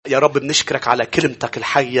يا رب بنشكرك على كلمتك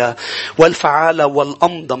الحية والفعالة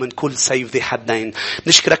والأمضى من كل سيف ذي حدين.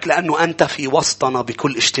 نشكرك لأنه أنت في وسطنا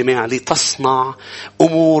بكل اجتماع لتصنع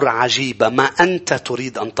أمور عجيبة ما أنت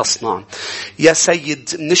تريد أن تصنع. يا سيد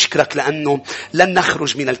نشكرك لأنه لن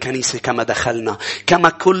نخرج من الكنيسة كما دخلنا، كما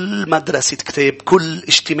كل مدرسة كتاب، كل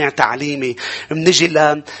اجتماع تعليمي منجي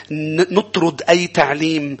نطرد أي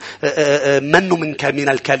تعليم منه من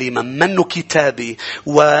الكلمة، منه كتابي،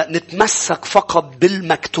 ونتمسك فقط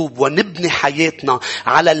بالمكتوب ونبني حياتنا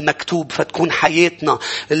على المكتوب، فتكون حياتنا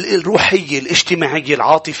الروحية الاجتماعية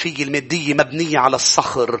العاطفية المادية مبنية على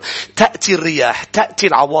الصخر. تأتي الرياح، تأتي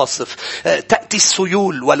العواصف، تأتي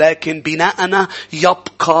السيول، ولكن بناءنا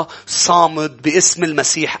يبقى صامد باسم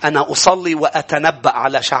المسيح. أنا أصلي وأتنبأ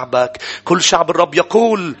على شعبك. كل شعب الرب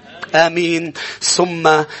يقول آمين ثم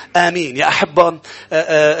آمين. يا أحبة،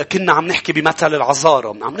 كنا عم نحكي بمثل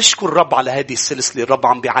العذارى، عم نشكر الرب على هذه السلسلة. الرب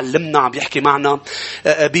عم بيعلمنا، عم بيحكي معنا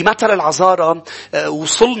بمثل العذارى.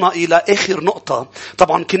 وصلنا إلى آخر نقطة.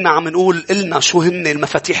 طبعا كنا عم نقول إلنا شو هن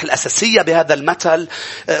المفاتيح الأساسية بهذا المثل،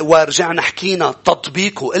 ورجعنا حكينا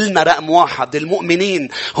تطبيقه. إلنا رقم 1: المؤمنين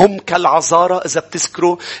هم كالعذارى. إذا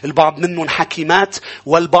بتذكروا البعض منهم حكيمات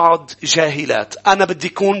والبعض جاهلات. أنا بدي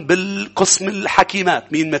يكون بالقسم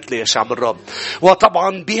الحكيمات. مين مثلي يا شعب الرب؟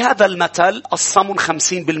 وطبعا بهذا المثل قسمون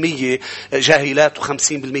 50% جاهلات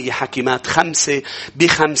و50% حكيمات،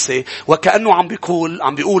 5-5. وكأنه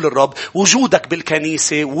عم بيقول الرب وجودك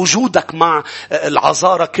بالكنيسة، وجودك مع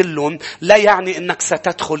العذارى كلهم لا يعني انك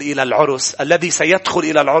ستدخل الى العرس. الذي سيدخل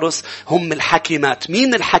الى العرس هم الحكيمات.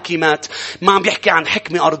 مين الحكيمات؟ ما عم بيحكي عن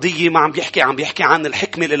حكمة ارضية، ما عم بيحكي عن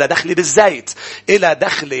الحكمة الى دخل بالزيت، الى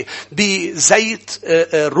دخل بزيت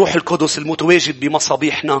الروح القدس المتواجد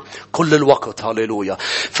بمصابيحنا كل الوقت. هاليلويا.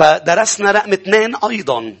 فدرسنا رقم 2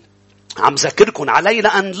 ايضا. عم ذكركم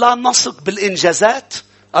علينا ان لا نثق بالانجازات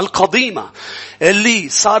القديمة. اللي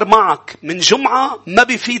صار معك من جمعة ما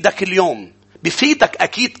بيفيدك اليوم. بيفيدك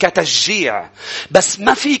أكيد كتشجيع، بس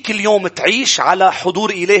ما فيك اليوم تعيش على حضور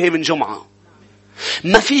إلهي من جمعة.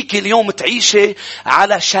 ما فيك اليوم تعيشي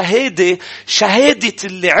على شهادة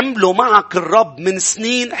اللي عمله معك الرب من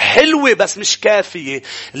سنين. حلوة بس مش كافية.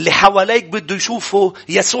 اللي حواليك بده يشوفوا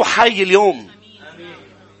يسوع حي اليوم.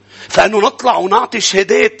 فأنه نطلع ونعطي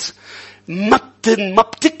شهادات ما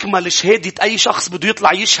بتكمل شهادة أي شخص بده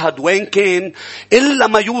يطلع يشهد وين كان إلا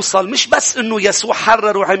ما يوصل. مش بس إنه يسوع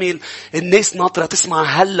حرر وعمل. الناس ناطرة تسمع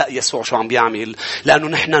هلأ يسوع شو عم بيعمل، لأنه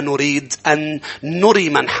نحن نريد أن نري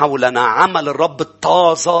من حولنا عمل الرب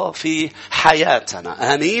الطازة في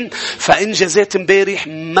حياتنا. آمين. فإنجازات مبارح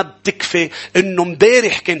ما بتكفي. إنه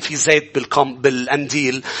مبارح كان في زيت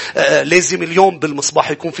بالقنديل، لازم اليوم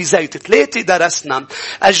بالمصباح يكون في زيت. 3 درسنا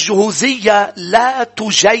الجهوزية لا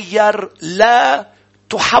تجير لا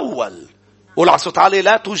تحول. قول على صوت عالي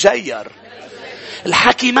لا تجير.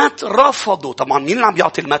 الحكيمات رفضوا. طبعا مين اللي عم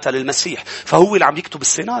يعطي المثل؟ المسيح. فهو اللي عم يكتب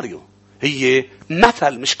السيناريو. هي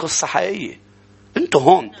مثل مش قصة حقيقية. انتو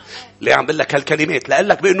هون ليه عم بقول لك هالكلمات؟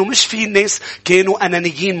 لقلك بأنه مش في ناس كانوا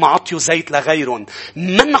أنانيين ما عطيوا زيت لغيرهم.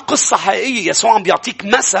 منا قصة حقيقية. يسوع عم بيعطيك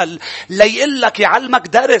مثل ليقلك يعلمك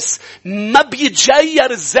درس. ما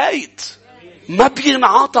بيتجير الزيت، ما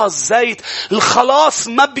بينعطى الزيت. الخلاص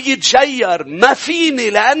ما بيتجير. ما فيني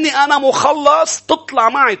لأني أنا مخلص تطلع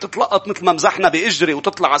معي تتلقط مثل ما مزحنا بإجري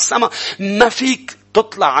وتطلع على السماء. ما فيك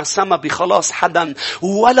تطلع على السماء بخلاص حدا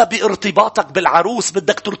ولا بارتباطك بالعروس.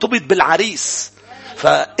 بدك ترتبط بالعريس.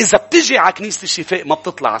 فإذا بتجي على كنيسة الشفاء ما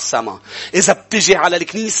بتطلع على السماء. إذا بتجي على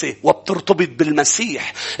الكنيسة وبترتبط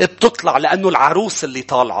بالمسيح بتطلع، لأنه العروس اللي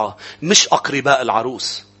طالعة مش أقرباء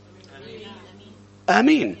العروس.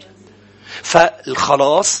 آمين.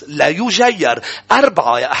 فالخلاص لا يجير.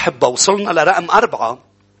 4 يا أحبة. وصلنا لرقم 4.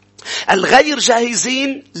 الغير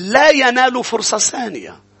جاهزين لا ينالوا فرصة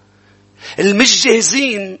ثانية. المش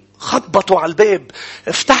جاهزين خبطوا على الباب،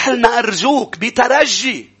 افتح لنا أرجوك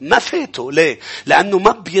بترجي. ما فاتوا. ليه؟ لأنه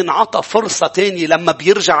ما بينعطى فرصة تانية. لما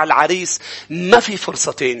بيرجع العريس ما في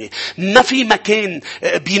فرصة تانية. ما في مكان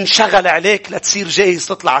بينشغل عليك لتصير جاهز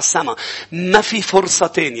تطلع على السماء. ما في فرصة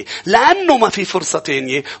تانية. لأنه ما في فرصة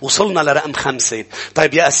تانية وصلنا لرقم 5.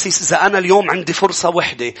 طيب يا أسيس، إذا أنا اليوم عندي فرصة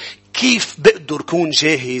واحدة كيف بقدر كون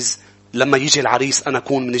جاهز لما يجي العريس؟ أنا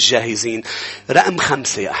أكون من الجاهزين. رقم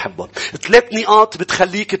 5 يا أحبة. 3 نقاط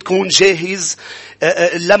بتخليك تكون جاهز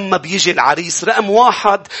لما بيجي العريس. رقم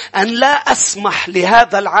 1: أن لا أسمح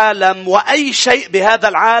لهذا العالم وأي شيء بهذا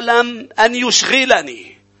العالم أن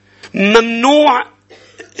يشغلني. ممنوع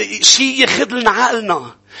شيء يخذ لنا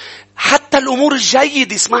عقلنا. حتى الأمور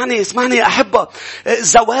الجيدة. اسمعني يا أحبة،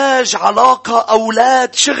 زواج، علاقة،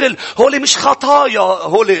 أولاد، شغل، هولي مش خطايا.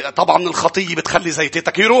 هولي طبعا الخطية بتخلي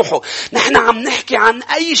زيتاتك يروحوا. نحن عم نحكي عن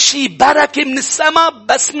أي شيء بركة من السماء،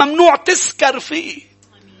 بس ممنوع تسكر فيه.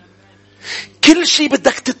 كل شيء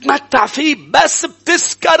بدك تتمتع فيه، بس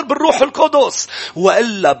بتسكر بالروح القدس،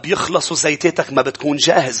 وإلا بيخلصوا زيتاتك، ما بتكون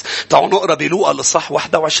جاهز. تعالوا نقرأ بلوقا الإصحاح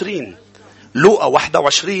 21. لوقا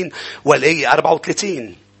 21 والآية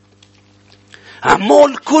 34.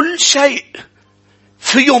 عمول كل شيء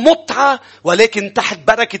فيه متعة، ولكن تحت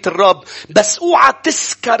بركة الرب. بس اوعى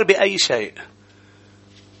تسكر بأي شيء.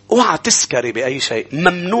 اوعى تسكري بأي شيء.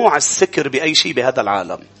 ممنوع السكر بأي شيء بهذا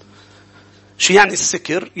العالم. شو يعني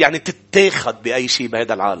السكر؟ يعني تتاخد بأي شيء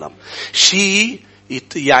بهذا العالم. شيء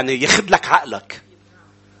يعني يخد لك عقلك.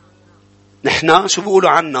 نحن شو بيقولوا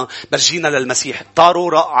عنا؟ برجينا للمسيح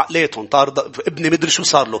طاروا عقلاتهم، ابني مدري شو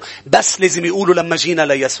صار له. بس لازم يقولوا لما جينا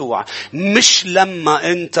ليسوع، مش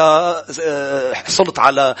لما انت حصلت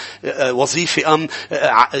على وظيفة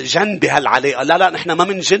جن بهالعلاقة. لا نحن ما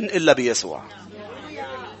منجن إلا بيسوع.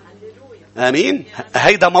 آمين.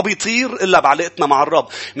 هيدا ما بيطير إلا بعلاقتنا مع الرب.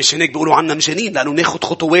 مش هناك بيقولوا عنا مجانين، لأنه ناخد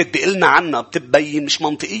خطوات بيقلنا عنا بتبين مش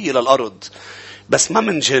منطقية للأرض. بس ما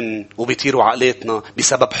من جن وبيطيروا عقلاتنا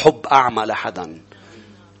بسبب حب أعمى لحدا.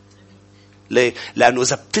 ليه؟ لأنه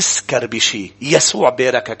إذا بتسكر بشيء يسوع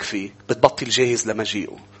باركك فيه، بتبطل جاهز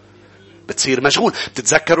لمجيئه، بتصير مشغول.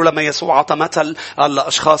 بتتذكروا لما يسوع عطى مثل قال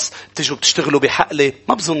لأشخاص بتجوا بتشتغلوا بحقلة،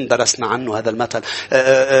 ما بظن درسنا عنه هذا المثل.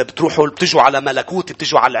 بتجوا على ملكوت،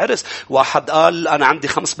 بتجوا على العرس. واحد قال أنا عندي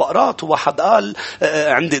 5 بقرات، وواحد قال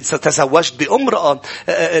عندي تزوجت بامرأة.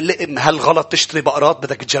 هل غلط تشتري بقرات؟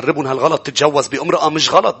 بدك تجربون. هل غلط تتجوز بامرأة؟ مش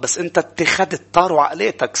غلط، بس انت اتخذت طاروا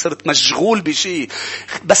عقلاتك، صرت مشغول بشيء.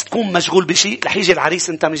 بس تكون مشغول بشيء رح يجي العريس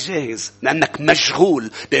انت مش جاهز، لأنك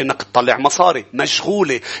مشغول بأنك تطلع مصاري،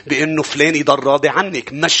 مشغولة بأنه فلان يضل راضي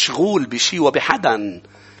عنك، مشغول بشيء وبحدا.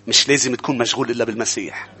 مش لازم تكون مشغول إلا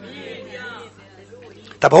بالمسيح.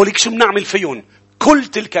 طب هوليك شو بنعمل فيهم؟ كل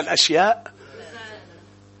تلك الأشياء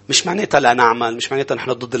مش معناتها لا نعمل، مش معناتها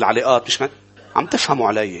نحن ضد العلاقات، مش عم تفهموا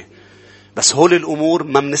علي. بس هول الأمور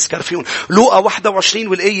ما منسكر فيهم. لوقا 21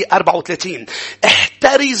 والآية 34.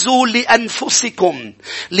 احترزوا لأنفسكم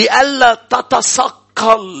لئلا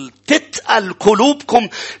تتقل قلوبكم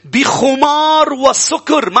بخمار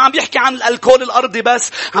وسكر. ما عم بيحكي عن الألكول الأرضي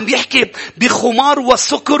بس، عم بيحكي بخمار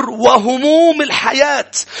وسكر وهموم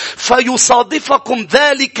الحياة، فيصادفكم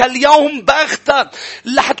ذلك اليوم بغتة.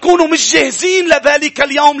 رح تكونوا مش جاهزين لذلك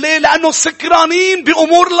اليوم. ليه؟ لأنه سكرانين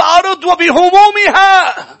بأمور الأرض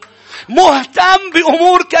وبهمومها، مهتم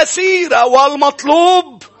بأمور كثيرة،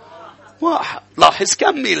 والمطلوب واحد. لاحظ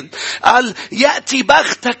كمل، قال يأتي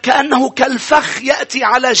بغتة كأنه كالفخ يأتي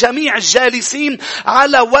على جميع الجالسين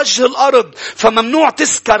على وجه الأرض. فممنوع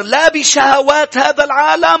تسكر لا بشهوات هذا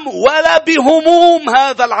العالم ولا بهموم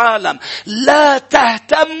هذا العالم. لا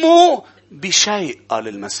تهتموا بشيء، قال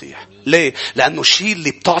المسيح. ليه؟ لأنه الشيء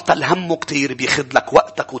اللي بتعطى الهم كتير بيخد لك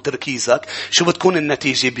وقتك وتركيزك. شو بتكون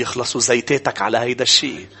النتيجة؟ بيخلصوا زيتاتك على هيدا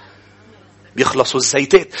الشيء، بيخلصوا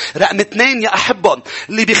الزيتات. رقم 2 يا أحبة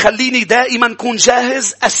اللي بيخليني دائما كون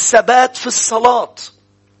جاهز، الثبات في الصلاة.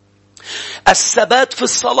 الثبات في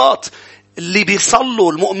الصلاة. اللي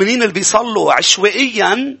بيصلوا، المؤمنين اللي بيصلوا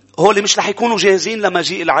عشوائيا، هو اللي مش رح يكونوا جاهزين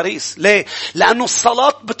لمجيء العريس. ليه؟ لأنه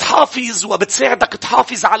الصلاة بتحافظ وبتساعدك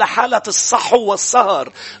تحافظ على حالة الصحو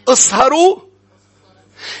والسهر. اسهروا.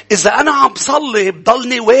 إذا أنا عم صلي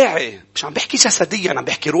بضلني واعي، مش عم بحكي جسديا، عم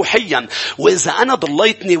بحكي روحيا. وإذا أنا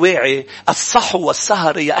ضليتني واعي، الصحو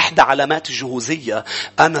والسهر هي إحدى علامات الجهوزية.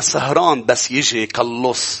 أنا سهران بس يجي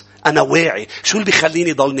كاللص. أنا واعي. شو اللي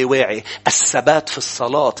بيخليني ضلني واعي؟ الثبات في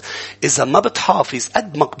الصلاة. إذا ما بتحافظ،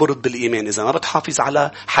 قد ما كبرت بالإيمان، إذا ما بتحافظ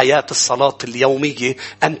على حياة الصلاة اليومية،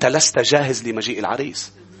 أنت لست جاهز لمجيء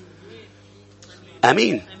العريس.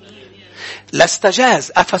 أمين. لست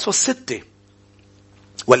جاهز. أفسس 6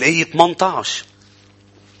 والآية 18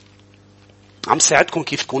 عم ساعدكم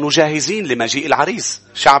كيف تكونوا جاهزين لمجيء العريس.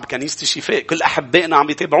 شعب كنيسة الشفاء، كل أحبائنا عم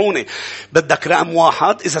يتابعوني. بدك رقم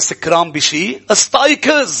 1، إذا سكران بشيء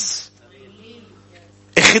استيقظ.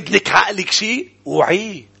 اخد لك عقلك شيء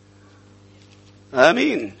وعي.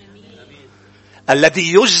 آمين.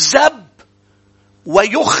 الذي يجذب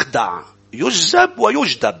ويخدع، يجذب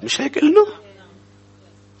ويجذب، مش هيك قلنا؟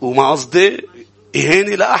 وما قصدي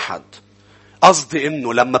إهانة لأحد، قصدي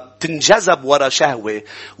إنه لما بتنجذب ورا شهوة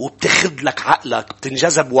وبتخد لك عقلك،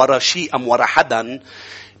 بتنجذب ورا شيء أم ورا حدا،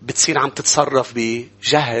 بتصير عم تتصرف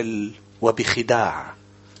بجهل وبخداع.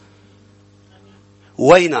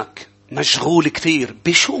 وينك؟ مشغول كثير.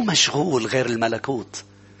 بشو مشغول غير الملكوت؟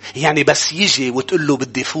 يعني بس يجي وتقول له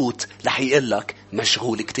بدي فوت، رح يقول لك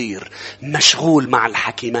مشغول كتير، مشغول مع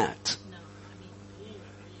الحكيمات.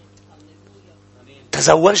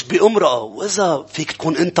 تزوجت بامرأة، وإذا فيك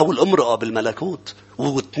تكون أنت والامرأة بالملكوت،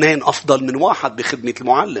 واثنين أفضل من واحد بخدمة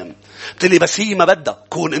المعلم. قلت لي بس هي ما بدها.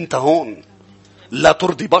 كون أنت هون، لا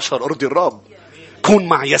ترضي بشر، ارضي الرب. كون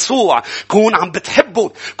مع يسوع، كون عم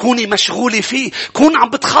بتحبه، كوني مشغولة فيه، كون عم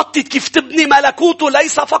بتخطط كيف تبني ملكوته،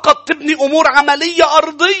 ليس فقط تبني أمور عملية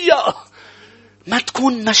أرضية. ما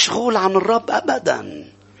تكون مشغول عن الرب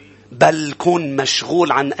أبدا، بل كون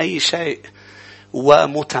مشغول عن أي شيء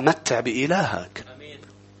ومتمتع بإلهك.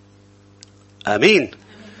 آمين.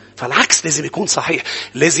 فالعكس لازم يكون صحيح.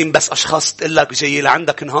 لازم بس أشخاص تقول لك جاي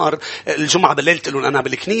لعندك نهار الجمعة بالليل تقول لهم أنا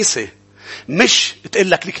بالكنيسة، مش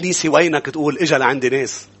تقول لك الكنيسة وينك تقول إجا لعندي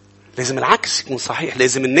ناس. لازم العكس يكون صحيح.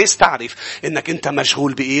 لازم الناس تعرف إنك أنت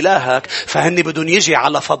مشغول بإلهك، فهن بدون يجي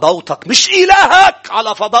على فضاوتك، مش إلهك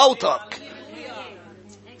على فضاوتك.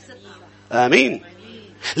 آمين.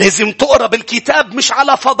 لازم تقرأ بالكتاب مش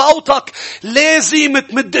على فضاوتك. لازم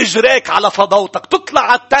تمد اجريك على فضاوتك، تطلع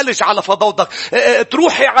على التلج على فضاوتك،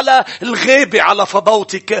 تروحي على الغابة على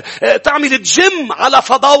فضاوتك، تعمل الجيم على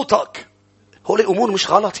فضاوتك. هولي أمور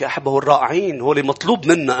مش غلط يا أحبة والرائعين. هولي مطلوب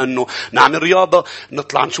منا أنه نعمل رياضة،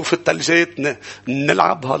 نطلع نشوف التلجات،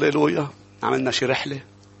 نلعب. هاليلويا. عملنا شي رحلة.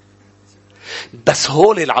 بس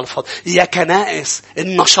هولي على الفضاء يا كنائس،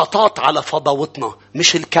 النشاطات على فضاوتنا،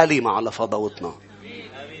 مش الكلمة على فضاوتنا.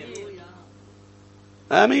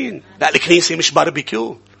 آمين. لا، الكنيسة مش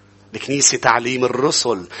باربيكيو. الكنيسة تعليم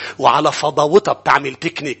الرسل، وعلى فضاوتها بتعمل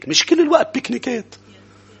بيكنيك، مش كل الوقت بيكنيكات.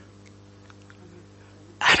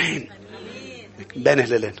 آمين. بين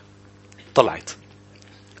هلالين طلعت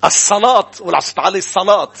الصلاة، والعصت عليه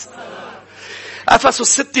الصلاة.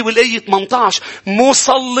 أفسس 6 والآية 18: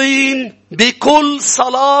 مصلين بكل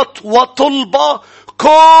صلاة وطلبة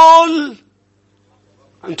كل.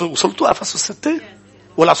 أنتوا وصلتوا أفسس 6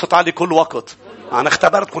 ولا عصت عليه كل وقت؟ أنا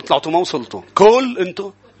اختبرتكم طلعتوا ما وصلتوا. كل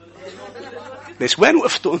أنتوا ليش وين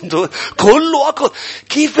وقفتوا أنتوا؟ كل وقت.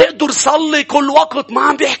 كيف اقدر صلي كل وقت؟ ما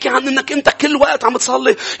عم بيحكي عن انك انت كل وقت عم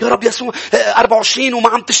تصلي يا رب يسوع 24 وما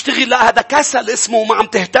عم تشتغل. لا، هذا كسل اسمه، وما عم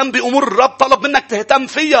تهتم بأمور الرب طلب منك تهتم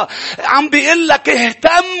فيها. عم بيقول لك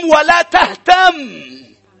اهتم ولا تهتم.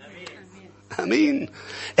 امين.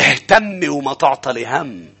 اهتمي وما تعطلي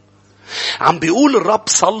هم. عم بيقول الرب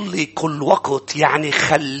صلي كل وقت، يعني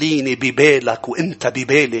خليني ببالك وانت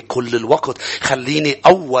ببالي كل الوقت. خليني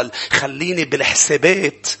اول، خليني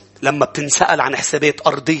بالحسابات. لما بتنسأل عن حسابات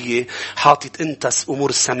ارضية، حاطط انت امور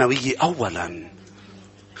السماوية اولا.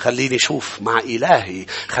 خليني شوف مع إلهي،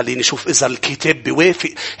 خليني شوف إذا الكتاب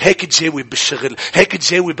بيوافق. هيك تجاوب بالشغل، هيك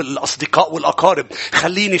تجاوب الأصدقاء والأقارب.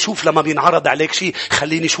 خليني شوف لما بينعرض عليك شيء،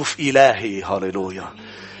 خليني شوف إلهي. هاليلويا.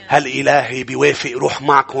 هل إلهي بيوافق روح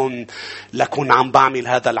معكم لكون عم بعمل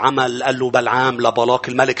هذا العمل؟ قال له بلعام لبلاق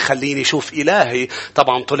الملك خليني شوف إلهي.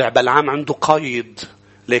 طبعا طلع بلعام عنده قيد،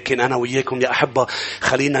 لكن أنا وياكم يا أحبة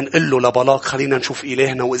خلينا نقول له لبلاق خلينا نشوف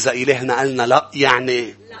إلهنا، وإذا إلهنا قالنا لا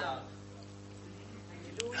يعني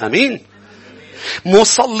أمين.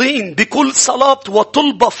 مصلين بكل صلاة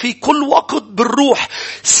وطلبة في كل وقت بالروح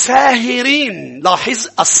ساهرين. لاحظ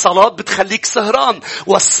الصلاة بتخليك سهران،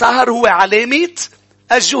 والسهر هو علامة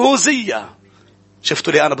الجهوزية.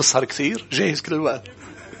 شفتوا لي أنا بسهر كثير، جاهز كل الوقت.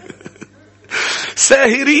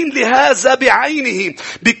 ساهرين لهذا بعينه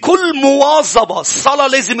بكل مواظبة. الصلاة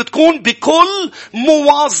لازم تكون بكل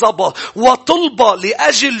مواظبة وطلبة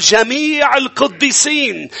لأجل جميع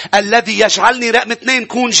القديسين، الذي يجعلني رقم 2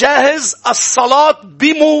 كون جاهز. الصلاة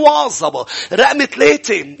بمواظبة. رقم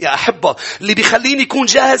 3 يا أحبة اللي بيخليني يكون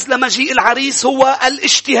جاهز لمجيء العريس هو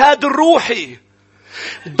الاجتهاد الروحي.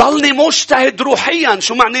 ضلني مجتهد روحيا.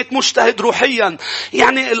 شو معنات مجتهد روحيا؟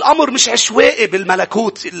 يعني الأمر مش عشوائي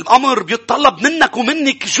بالملكوت. الأمر بيتطلب منك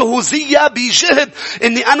ومنك جهوزية بجهد.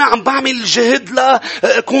 إني أنا عم بعمل جهد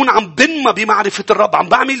لأكون عم بنما بمعرفة الرب، عم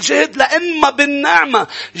بعمل جهد لأنما بالنعمة،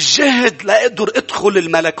 جهد لأقدر أدخل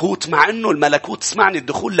الملكوت. مع إنه الملكوت اسمعني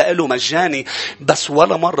الدخول لإله مجاني، بس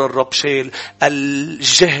ولا مرة الرب شيل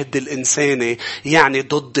الجهد الإنساني يعني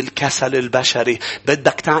ضد الكسل البشري.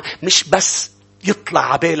 بدك مش بس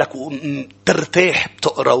يطلع عبالك وترتاح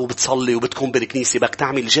بتقرأ وبتصلي وبتكون بالكنيسة، بدك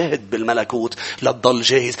تعمل جهد بالملكوت لتضل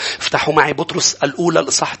جاهز. افتحوا معي بطرس الأولى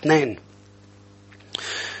الإصحاح 2.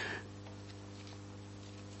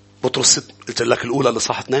 بطرس قلت لك الأولى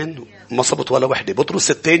الإصحاح 2 ما صبت ولا وحدة.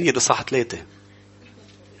 بطرس الثانية الإصحاح 3.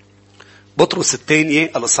 بطرس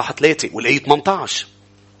الثانية الإصحاح 3 والآية 18.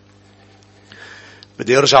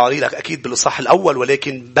 بدي أرجع أقرأ لك أكيد بالإصحاح الأول،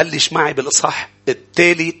 ولكن بلش معي بالإصحاح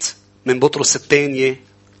الثالث من بطرس الثانية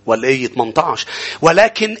والآية 18.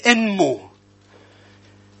 ولكن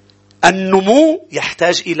النمو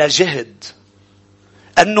يحتاج إلى جهد.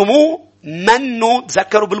 النمو منه.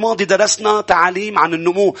 تذكروا بالماضي درسنا تعاليم عن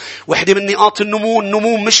النمو. واحدة من نقاط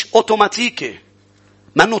النمو مش اوتوماتيكي،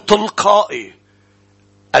 منه تلقائي.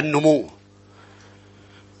 النمو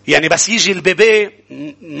يعني بس يجي البيبي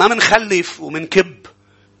ما منخلف ومنكب،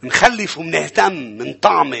 منخلف ومنهتم، من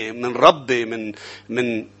طعمه، من ربي،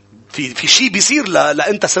 من في شيء بيصير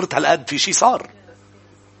لأنت صرت هالقد، في شيء صار.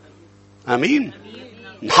 امين.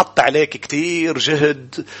 نحط عليك كتير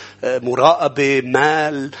جهد، مراقبة،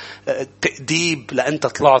 مال، تأديب، لأنت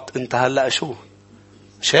طلعت انت هلأ شو؟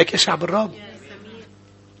 مش هيك يا شعب الرب؟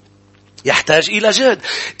 يحتاج إلى جهد.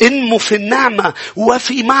 انمو في النعمة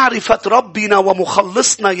وفي معرفة ربنا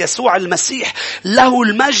ومخلصنا يسوع المسيح، له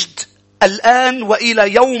المجد الآن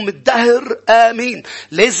وإلى يوم الدهر آمين.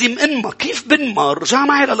 لازم انمى. كيف بنمى؟ رجع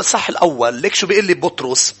معي للإصحاح الأول. ليك شو بيقول لي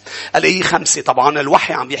بطرس؟ الآية 5. طبعا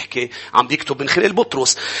الوحي عم بيكتب من خلال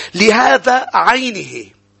بطرس. لهذا عينه.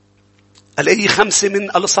 الآية 5 من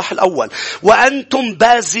الإصحاح الأول. وأنتم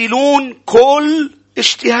باذلون كل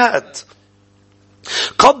اجتهاد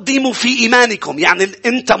قدموا في إيمانكم. يعني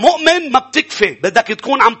أنت مؤمن ما بتكفي، بدك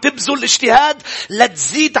تكون عم تبذل اجتهاد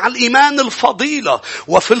لتزيد على الإيمان الفضيلة،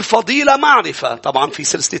 وفي الفضيلة معرفة. طبعا في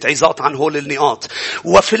سلسلة عظات عن هول النقاط.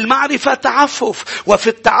 وفي المعرفة تعفف، وفي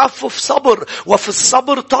التعفف صبر، وفي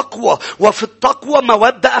الصبر تقوى، وفي التقوى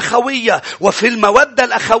مودة أخوية، وفي المودة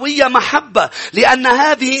الأخوية محبة. لأن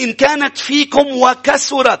هذه إن كانت فيكم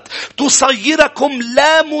وكسرت تصيركم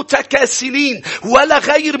لا متكاسلين ولا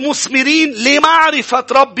غير مثمرين لمعرفة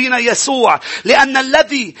ربنا يسوع. لأن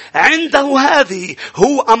الذي عنده هذه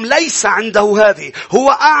هو أم ليس عنده هذه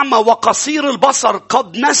هو أعمى وقصير البصر،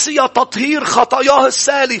 قد نسي تطهير خطاياه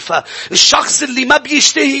السالفة. الشخص اللي ما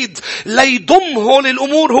بيجتهد ليضمه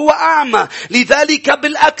للأمور هو أعمى. لذلك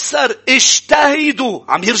بالأكثر اجتهدوا.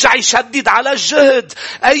 عم يرجع يشدد على الجهد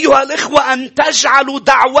أيها الإخوة أن تجعلوا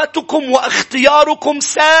دعوتكم واختياركم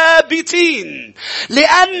ثابتين،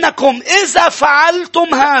 لأنكم إذا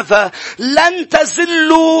فعلتم هذا لن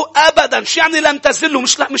تزلوا أبدا. شو يعني لن تزلوا؟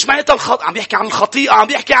 مش معناتها عم يحكي عن الخطيئة، عم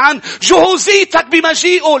يحكي عن جهوزيتك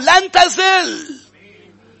بمجيئه. لن تزل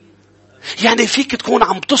يعني فيك تكون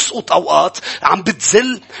عم تسقط أوقات، عم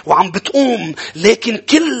بتزل وعم بتقوم، لكن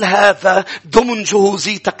كل هذا ضمن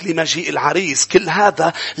جهوزيتك لمجيء العريس. كل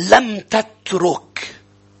هذا لم تترك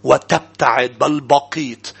وتبتعد، بل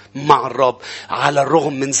بقيت مع الرب على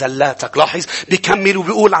الرغم من زلاتك. لاحظ بيكمل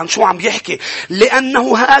وبيقول عن شو عم يحكي.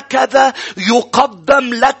 لأنه هكذا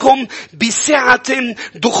يقدم لكم بسعة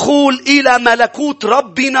دخول إلى ملكوت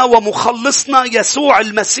ربنا ومخلصنا يسوع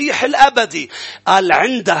المسيح الأبدي. قال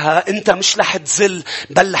عندها أنت مش رح تزل،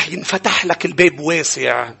 بل رح ينفتح لك الباب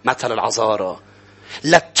واسع مثل العذارى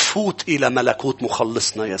لا تفوت إلى ملكوت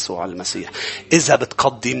مخلصنا يسوع المسيح إذا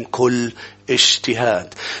بتقدم كل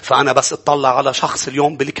اجتهاد. فأنا بس اطلع على شخص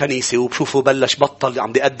اليوم بالكنيسة وبشوفه بلش بطل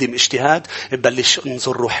عم بيقدم اجتهاد، ببلش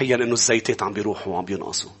انظر روحيا انه الزيتات عم بيروحوا وعم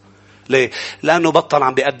بينقصوا. ليه؟ لأنه بطل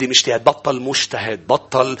عم بيقدم اجتهاد، بطل مجتهد،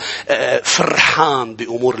 بطل فرحان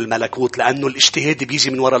بأمور الملكوت. لأنه الاجتهاد بيجي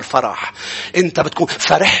من وراء الفرح. انت بتكون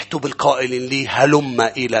فرحت بالقائل لي هلم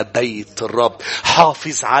إلى بيت الرب.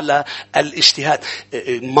 حافظ على الاجتهاد.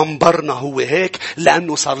 منبرنا هو هيك،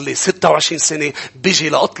 لأنه صار لي 26 سنة بيجي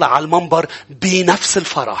لأطلع على المنبر بنفس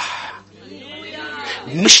الفرح،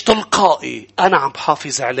 مش تلقائي. أنا عم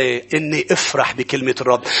بحافظ عليه إني أفرح بكلمة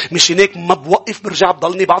الرب. مش هيك ما بوقف برجع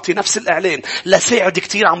بضلني بعطي نفس الإعلان لساعد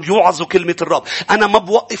كتير عم يوعظوا كلمة الرب. أنا ما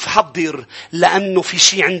بوقف حضر لأنه في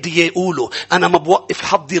شيء عندي يقوله. أنا ما بوقف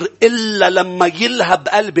حضر إلا لما يلهب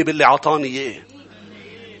قلبي باللي عطاني إياه.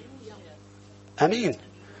 أمين.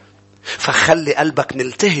 فخلي قلبك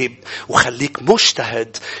ملتهب وخليك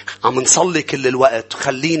مجتهد. عم نصلي كل الوقت.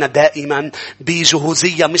 خلينا دائما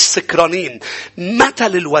بجهوزية مش سكرانين.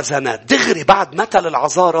 مثل الوزنات دغري بعد مثل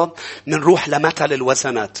العذارى منروح لمثل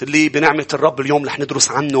الوزنات اللي بنعمة الرب اليوم رح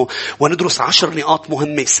ندرس عنه، وندرس 10 نقاط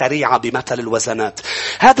مهمة سريعة بمثل الوزنات.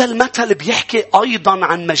 هذا المثل بيحكي أيضا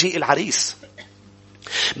عن مجيء العريس،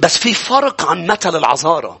 بس في فرق عن مثل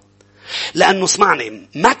العذارى. لأنه اسمعني،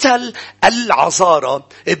 مثل العذارى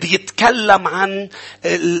بيتكلم عن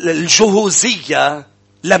الجهوزية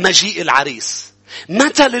لمجيء العريس.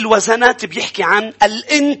 مثل الوزنات بيحكي عن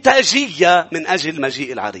الإنتاجية من أجل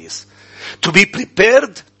مجيء العريس. To be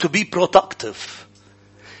prepared, to be productive.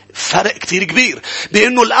 فرق كتير كبير.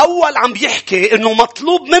 بأنه الأول عم بيحكي أنه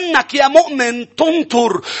مطلوب منك يا مؤمن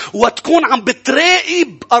تنطر وتكون عم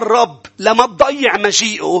بتراقب الرب لما تضيع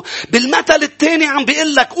مجيئه. بالمثل الثاني عم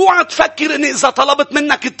بيقول لك اوعى تفكر أن إذا طلبت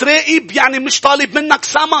منك تراقب يعني مش طالب منك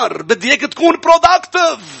ثمر، بدي اياك تكون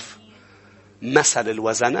productive. مثل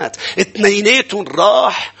الوزنات اتنيناتهم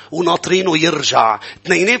راح وناطرينه يرجع.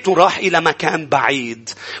 اثنيناتهم راح إلى مكان بعيد.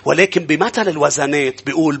 ولكن بمثل الوزنات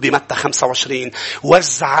بيقول بمتى 25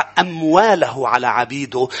 وزع أمواله على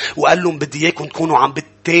عبيده وقال لهم بدي إياكم تكونوا عم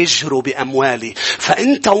تاجروا بأموالي.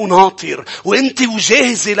 فأنت وناطر وأنت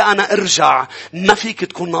وجاهزة لأنا أرجع. ما فيك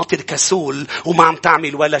تكون ناطر كسول وما عم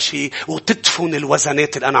تعمل ولا شيء وتدفن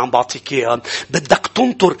الوزنات اللي أنا عم بعطيك إياها. بدك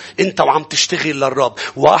تنطر أنت وعم تشتغل للرب.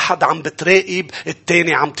 واحد عم بتراقب،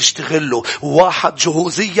 التاني عم تشتغل له. واحد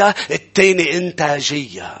جهوزية، التاني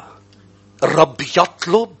إنتاجية. الرب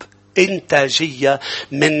يطلب إنتاجية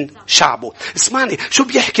من شعبه. اسمعني شو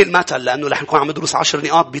بيحكي المثل، لأنه رح نكون عم ندرس 10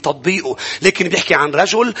 نقاط بتطبيقه. لكن بيحكي عن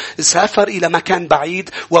رجل سافر إلى مكان بعيد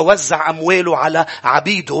ووزع أمواله على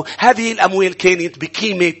عبيده. هذه الأموال كانت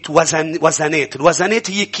بقيمة وزنات.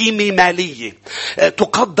 الوزنات هي قيمة مالية.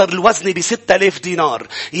 تقدر الوزن ب6,000 دينار.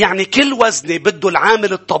 يعني كل وزنة بده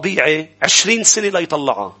العامل الطبيعي 20 سنة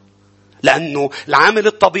ليطلعها. لأنه العامل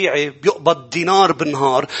الطبيعي بيقبض دينار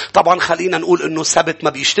بالنهار. طبعا خلينا نقول أنه سبت ما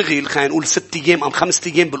بيشتغل، خلينا نقول 6 أيام أم 5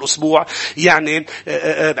 أيام بالأسبوع. يعني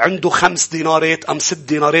عنده 5 دينارات أم 6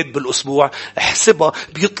 دينارات بالأسبوع. احسبها،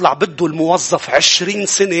 بيطلع بده الموظف 20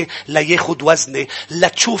 سنة لياخد وزنه.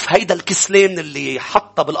 لتشوف هيدا الكسلان اللي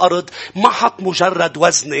حطها بالأرض ما حط مجرد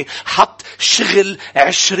وزنه، حط شغل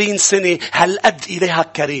 20 سنة. هل قد إليها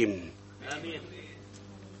كريم؟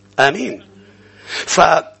 آمين.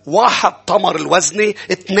 فواحد طمر الوزنة،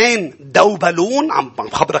 2 دوبلون. عم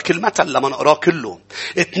خبرك المثل لما نقراه كله.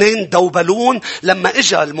 2 دوبلون. لما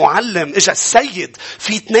اجا المعلم، اجا السيد،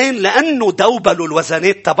 في 2 لأنه دوبلوا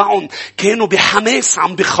الوزنات تبعهم كانوا بحماس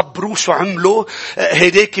عم بيخبروه شو عملوا.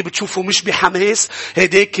 هداك بتشوفوا مش بحماس،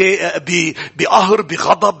 هداك بقهر،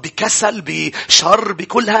 بغضب، بكسل، بشر،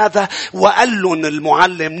 بكل هذا. وقال لهم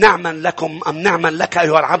المعلم نعما لكم أم نعما لك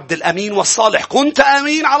أيها العبد الأمين والصالح، كنت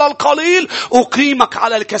أمين على القليل أقيمك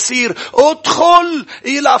على الكثير، ادخل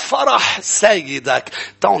إلى فرح سيدك.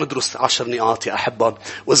 تعالوا ندرس 10 نقاط يا أحبة،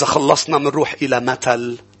 وإذا خلصنا منروح إلى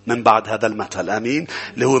مثل من بعد هذا المثل. آمين.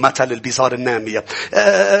 اللي هو مثل البزار النامية.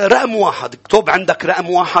 رقم 1. اكتب عندك رقم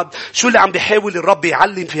 1. شو اللي عم بيحاول الرب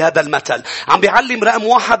يعلم في هذا المثل؟ عم بيعلم رقم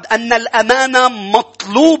 1 أن الأمانة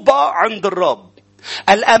مطلوبة عند الرب.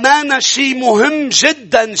 الأمانة شيء مهم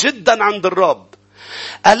جدا جدا عند الرب.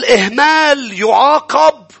 الإهمال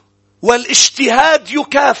يعاقب والاجتهاد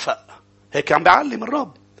يكافئ. هيك عم بيعلم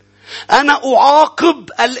الرب. أنا أعاقب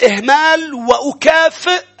الإهمال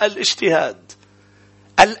وأكافئ الاجتهاد.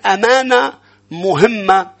 الأمانة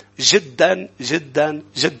مهمة جدا جدا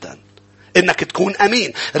جدا. إنك تكون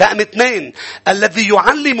أمين. رقم 2 الذي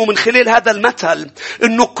يعلم من خلال هذا المثل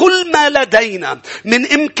إنه كل ما لدينا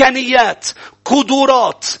من إمكانيات،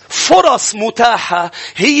 قدرات، فرص متاحة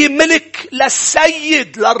هي ملك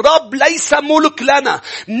للسيد للرب، ليس ملك لنا.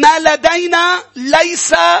 ما لدينا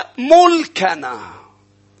ليس ملكنا.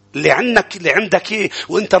 اللي عندك ايه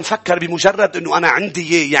وانت مفكر بمجرد انه انا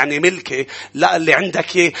عندي ايه يعني ملكي. لا، اللي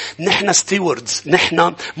عندك ايه. نحن ستيوردز،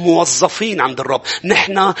 نحن موظفين عند الرب،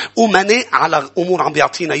 نحن امناء على امور عم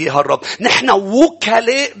بيعطينا اياها الرب، نحن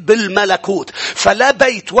وكلاء بالملكوت. فلا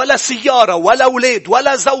بيت ولا سيارة ولا اولاد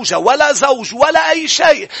ولا زوجة ولا زوج ولا اي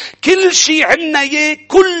شيء، كل شيء عندنا اياه،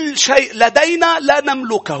 كل شيء لدينا لا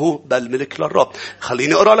نملكه بل ملك للرب.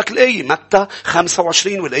 خليني اقرا لك الايه، متى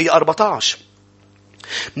 25 والايه 14.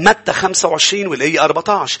 متى 25 والآية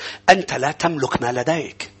 14. أنت لا تملك ما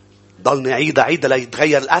لديك. ضلني عيدة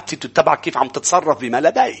ليتغير الاتيتود تبعك كيف عم تتصرف بما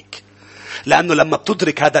لديك. لأنه لما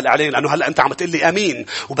بتدرك هذا الإعلان، لأنه هلأ أنت عم تقلي أمين،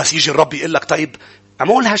 وبس يجي الرب يقول لك طيب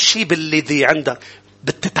عمول هالشي بالذي عندك،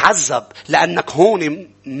 بتتعذب لأنك هون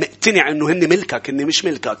مقتنع أنه هن ملكك، هن مش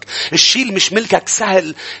ملكك. الشي اللي مش ملكك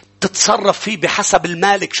سهل تتصرف فيه بحسب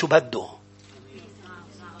المالك شو بده.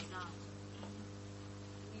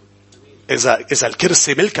 إذا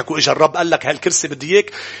الكرسي ملكك وإجا الرب قال لك هالكرسي بدي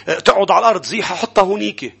إياك تقعد على الأرض، زيحة حطها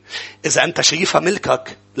هونيك. إذا أنت شايفها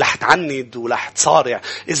ملكك رح تعند ورح تصارع.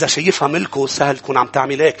 إذا شايفها ملكه سهل تكون عم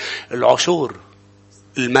تعمل هيك. العشور،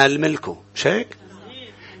 المال ملكه، مش هيك؟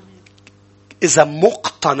 إذا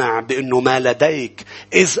مقتنع بأنه ما لديك،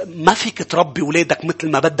 إذا ما فيك تربي ولادك مثل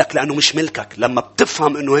ما بدك لأنه مش ملكك. لما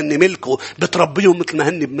بتفهم أنه هن ملكه بتربيهم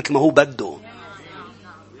مثل ما هو بده.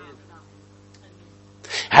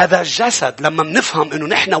 هذا الجسد لما بنفهم انه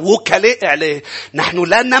نحن وكلاء عليه، نحن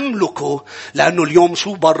لا نملكه. لانه اليوم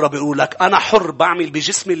شو برا بيقول لك انا حر بعمل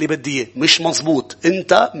بجسمي اللي بدي اياه. مش مزبوط.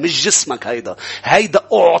 انت مش جسمك. هيدا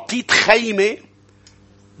اعطيت خيمة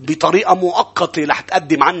بطريقة مؤقتة رح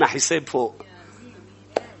تقدم عنها حساب فوق.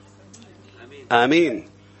 امين.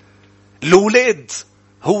 الولاد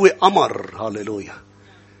هو امر، هاليلويا،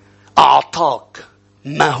 اعطاك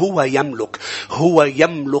ما هو يملك. هو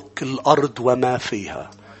يملك الأرض وما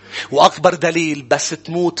فيها. وأكبر دليل بس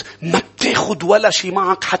تموت ما بتاخد ولا شيء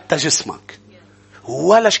معك حتى جسمك.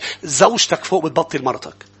 ولا شيء. زوجتك فوق بتبطل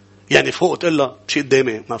مرتك. يعني فوق تقول لها شيء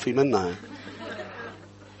قدامي ما في منها.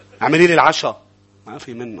 اعملي لي العشاء ما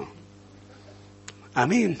في منها.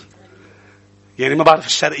 امين. يعني ما بعرف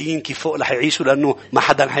الشرقيين كيف فوق رح يعيشوا لانه ما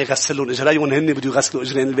حدا رح يغسلهم اجريهم، هن بده يغسلوا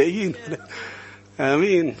اجرين الباقيين.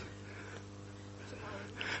 امين.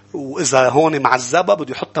 واذا هون معذبه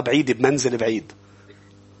بده يحطها بعيد بمنزل بعيد.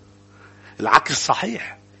 العكس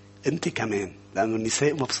صحيح. انت كمان لانه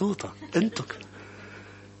النساء مبسوطه. انتم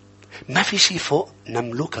ما في شيء فوق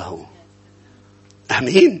نملكه.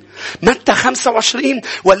 أمين. متى 25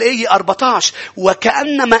 والآية 14.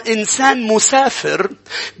 وكأنما إنسان مسافر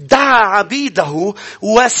دعا عبيده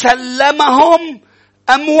وسلمهم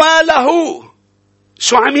أمواله.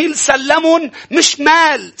 شو عميل؟ سلمهم مش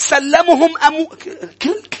مال، سلمهم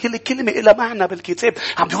كل كلمة إلى معنى بالكتاب.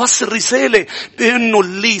 عم بيوصل رسالة بأنه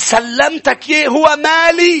اللي سلمتك إياه هو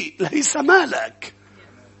مالي ليس مالك،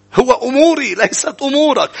 هو أموري ليست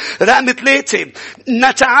أمورك. رقم 3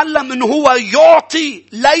 نتعلم أنه هو يعطي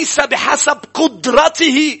ليس بحسب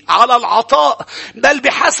قدرته على العطاء، بل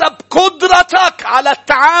بحسب قدرتك على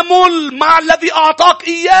التعامل مع الذي أعطاك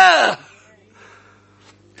إياه.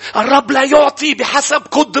 الرب لا يعطي بحسب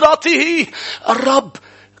قدرته. الرب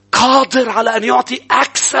قادر على أن يعطي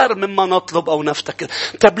أكثر مما نطلب أو نفتكر.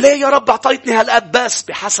 طب ليه يا رب أعطيتني هالقد؟ بس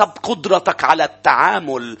بحسب قدرتك على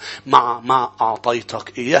التعامل مع ما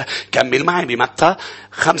أعطيتك إياه. كمل معي بمتى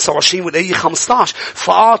 25 والآية 15.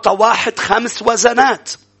 فأعطى واحد 5 وزنات.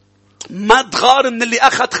 ما تغار من اللي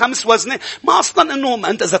أخذ 5 وزنات. ما أصلا أنه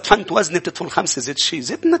أنت إذا دفنت وزنة بتدفن 5 زيت شيء،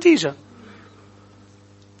 زيت النتيجة.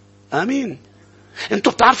 آمين.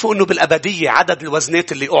 أنتوا بتعرفوا أنه بالأبدية عدد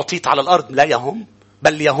الوزنات اللي أعطيت على الأرض لا يهم،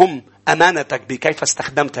 بل يهم أمانتك بكيف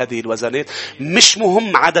استخدمت هذه الوزنات. مش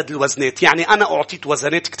مهم عدد الوزنات. يعني أنا أعطيت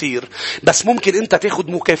وزنات كتير، بس ممكن أنت تاخد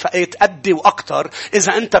مكافآت قدي وأكتر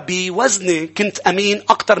إذا أنت بوزني كنت أمين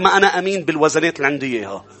أكتر ما أنا أمين بالوزنات اللي عندي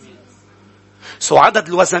إياها. عدد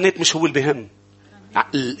الوزنات مش هو اللي بهم.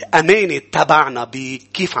 الأمانة تبعنا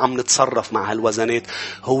بكيف عم نتصرف مع هالوزنات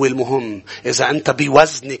هو المهم. إذا أنت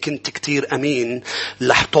بوزن كنت كتير أمين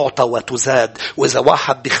رح تعطى وتزاد. وإذا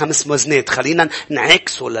واحد ب5 وزنات، خلينا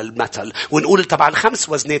نعكسه للمثل ونقول تبع ال5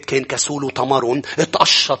 وزنات كان كسول وتمرن،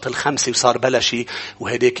 اتقشط ال5 وصار بلا شيء،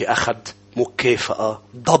 وهديك أخذ مكافأة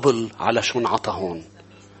دبل على شو انعطى هون.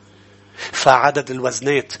 فعدد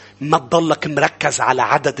الوزنات ما تضلك مركز على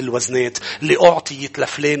عدد الوزنات اللي أعطيت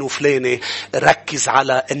لفلان وفلانة. ركز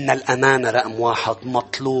على أن الأمانة رقم 1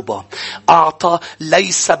 مطلوبة. أعطى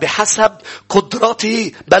ليس بحسب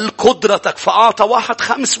قدرته بل قدرتك. فأعطى واحد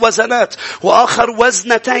 5 وزنات، وآخر 2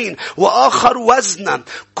 وزنتين، وآخر 1 وزنا،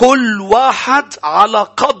 كل واحد على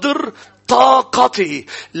قدر طاقته.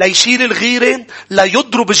 لا يشيل الغيرة، لا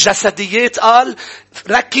يضرب الجسديات. قال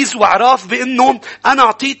ركز واعرف بأنه أنا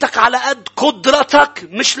أعطيتك على قد قدرتك،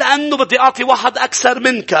 مش لأنه بدي أعطي واحد أكثر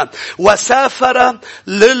منك. وسافر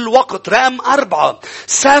للوقت. رقم 4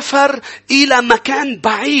 سافر إلى مكان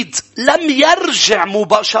بعيد، لم يرجع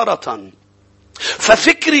مباشرة.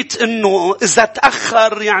 ففكرة انه اذا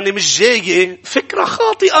تأخر يعني مش جاي فكرة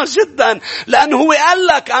خاطئة جدا، لانه هو قال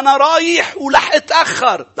لك انا رايح ولح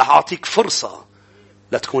اتأخر، رح اعطيك فرصة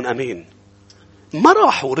لتكون امين. ما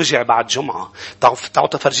راح ورجع بعد جمعة. تعالوا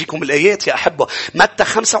تفرجيكم الايات يا احبة. متى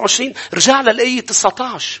 25 رجع للآية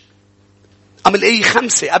 19 أم الآية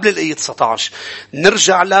 5 قبل الآية 19.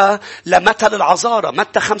 نرجع لمثل العذارى.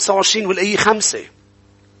 متى 25 والآية 5.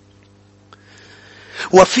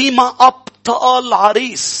 وفيما أبطأ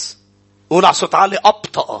العريس، قول على صوت عالي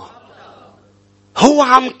أبطأ. هو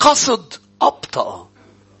عن قصد أبطأ،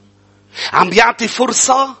 عم بيعطي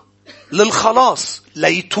فرصة للخلاص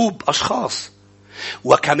ليتوب أشخاص.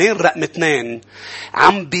 وكمان رقم 2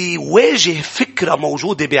 عم بيواجه فكرة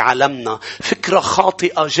موجودة بعالمنا، فكرة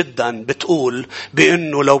خاطئة جدا بتقول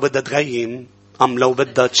بأنه لو بدها تغيم أم لو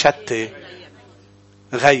بدها تشتي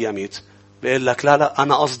غيمت. بيقول لك لا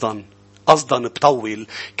أنا قصدا بطول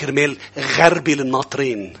كرمال غربي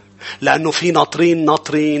للناطرين، لأنه في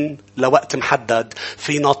ناطرين لوقت محدد،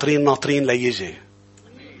 في ناطرين ليجي.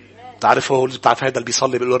 تعرف هذا اللي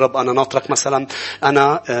بيصلي بيقول رب أنا ناطرك مثلا،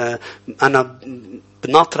 أنا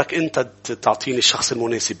بناطرك أنت تعطيني الشخص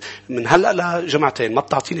المناسب. من هلأ لجمعتين ما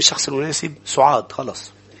بتعطيني الشخص المناسب سعاد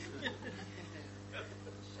خلص.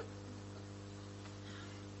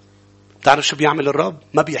 تعرف شو بيعمل الرب؟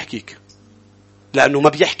 ما بيحكيك، لأنه ما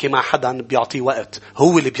بيحكي مع حدا بيعطيه وقت.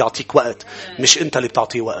 هو اللي بيعطيك وقت، مش أنت اللي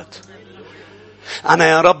بتعطيه وقت. أنا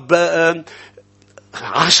يا رب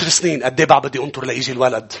 10 سنين قد ايه بعد بدي أنطر ليجي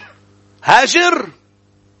الولد. هاجر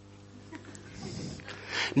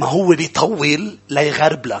ما هو بيطول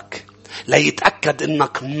ليغرب لك، ليتأكد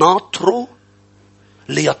انك ناطره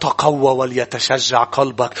ليتقوى وليتشجع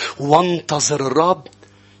قلبك. وانتظر الرب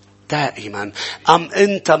دائما.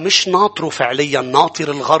 انت مش ناطره فعليا،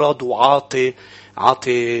 ناطر الغرض وعاطي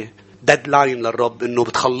ديدلاين للرب انه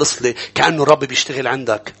بتخلص لي، كأنه الرب بيشتغل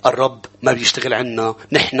عندك. الرب ما بيشتغل عنا،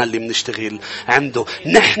 نحن اللي بنشتغل عنده.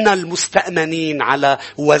 نحن المستأمنين على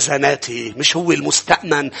وزناته، مش هو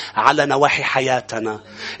المستأمن على نواحي حياتنا،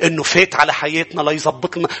 انه فات على حياتنا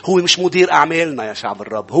ليزبط لنا. هو مش مدير اعمالنا يا شعب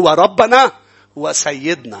الرب، هو ربنا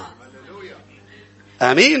وسيدنا.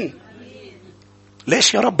 امين.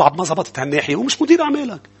 ليش يا رب بعد ما زبطت هالناحية؟ هو مش مدير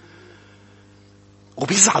اعمالك.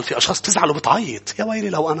 وبيزعل، في أشخاص تزعل وبتعيط، يا ويلي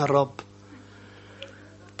لو أنا الرب.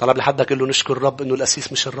 طلب لحدك قل له نشكر الرب إنه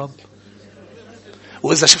الأسيس مش الرب.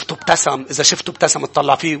 وإذا شفته ابتسم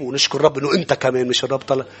تطلع فيه ونشكر الرب إنه أنت كمان مش الرب.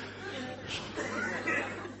 طلع،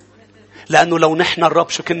 لأنه لو نحن الرب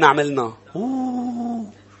شو كنا عملنا؟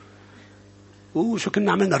 شو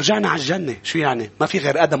كنا عملنا؟ رجعنا على الجنة. شو يعني؟ ما في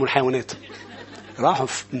غير آدم والحيوانات، راحوا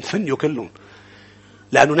نفنيوا كلهم.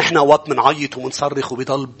 لأنه نحن أوقات منعيط ومنصرخ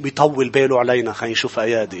بيطول باله علينا. خلينا نشوف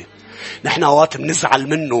أيادي. نحن أوقات بنزعل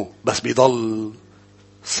منه بس بيضل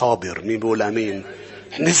صابر. مين بيقول أمين؟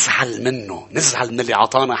 نزعل من اللي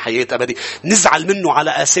عطانا حياة أبدي. نزعل منه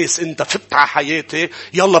على أساس أنت فت على حياتي،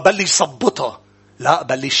 يلا بلش صبطها. لا،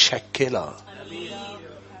 بلش شكلها.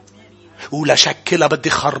 ولا شكلها بدي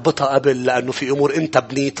خربطها قبل، لأنه في أمور أنت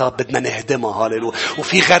بنيتها بدنا نهدمها. هاليلويا.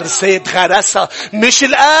 وفي غرسات غرسها مش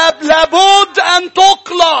الآب لابد أن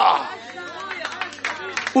تقلع.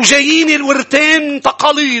 وجايين الورتين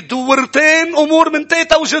تقاليد، وورتين أمور من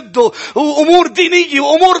تيتا وجده، وأمور دينية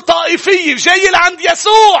وأمور طائفية. جاي لعند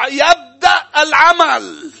يسوع يبدأ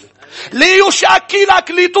العمل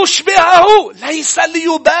ليشكلك لتشبهه، ليس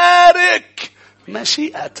ليبارك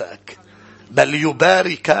مشيئتك بل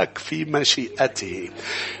يباركك في مشيئته.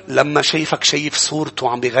 لما شايفك شايف صورته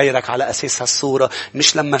عم بيغيرك على أساس هالصورة،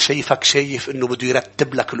 مش لما شايفك شايف إنه بده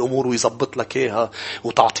يرتب لك الأمور ويزبط لك إياها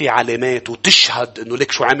وتعطيه علامات وتشهد إنه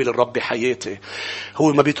لك شو عمل الرب بحياتي.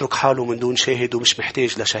 هو ما بيترك حاله من دون شاهد ومش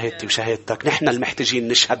محتاج لشهادتي وشهادتك. نحن المحتاجين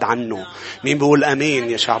نشهد عنه. مين بيقول أمين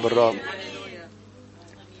يا شعب الرب؟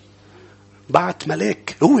 بعت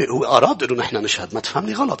ملاك. هو أراد إنه نحن نشهد، ما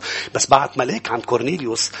تفهمني غلط، بس بعت ملاك عن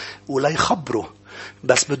كورنيليوس ولا يخبره،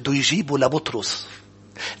 بس بده يجيبه لبطرس.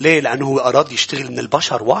 ليه؟ لأنه هو أراد يشتغل من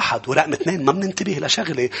البشر واحد. ورقم 2 ما بننتبه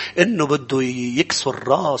لشغلة، إنه بده يكسر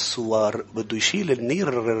راس وبده يشيل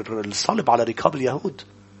النير الصلب على ركاب اليهود.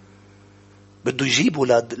 بده يجيبه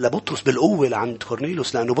لبطرس بالقوة لعند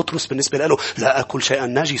كورنيليوس، لأنه بطرس بالنسبة له لا أكل شيئا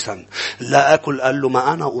نجسا. لا أكل. قال له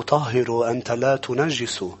ما أنا أطهر وأنت لا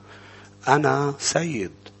تنجس، أنا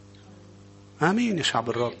سيد. آمين يا شعب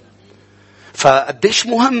الرب. فقديش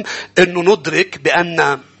مهم أنه ندرك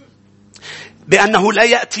بأنه لا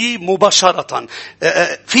يأتي مباشرة.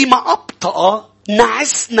 فيما أبطأ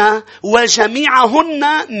نعسنا وجميعهن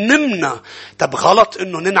نمنا. طب غلط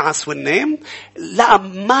أنه ننعس وننام؟ لا،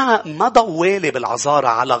 ما ضوالي بالعذارة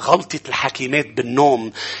على غلطة الحكيمات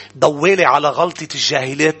بالنوم، ضوالي على غلطة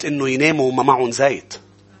الجاهلات أنه يناموا وما معهم زيت.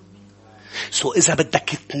 إذا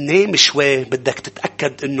بدك تنام شوي بدك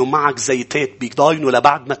تتأكد إنه معك زيتات بيضاينوا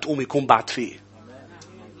لبعد ما تقوم يكون بعد فيه،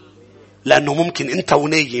 لأنه ممكن أنت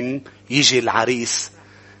ونايم يجي العريس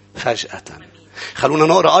فجأة. خلونا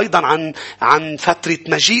نقرأ أيضا عن فترة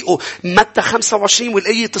مجيئه. متى 25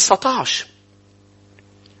 والآية 19.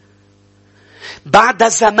 بعد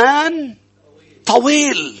زمان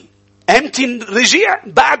طويل. أمتى رجع؟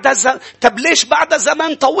 طب ليش بعد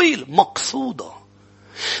زمان طويل؟ مقصودة.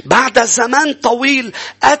 بعد زمان طويل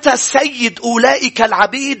أتى سيد أولئك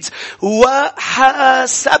العبيد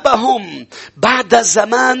وحاسبهم. بعد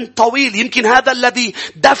زمان طويل. يمكن هذا الذي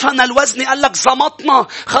دفن الوزن قال لك زمطنا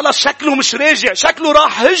خلاص، شكله مش راجع، شكله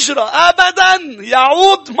راح هجرة. أبدا،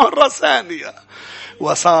 يعود مرة ثانية.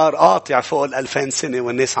 وصار قاطع فوق 2000 سنة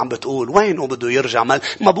والناس عم بتقول وينه بده يرجع.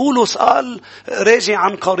 ما بولس قال راجع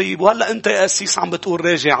عن قريب، وهلأ أنت يا أسيس عم بتقول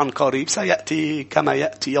راجع عن قريب. سيأتي كما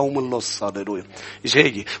يأتي يوم اللص. هاليلويا.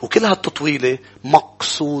 جاي. وكل هالتطويلة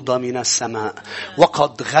مقصودة من السماء،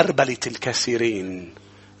 وقد غربلت الكثيرين.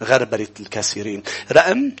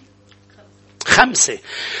 رقم 5.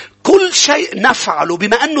 كل شيء نفعله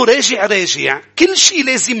بما أنه راجع، كل شيء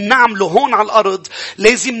لازم نعمله هون على الأرض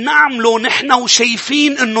لازم نعمله نحن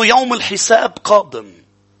وشايفين أنه يوم الحساب قادم.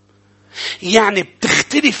 يعني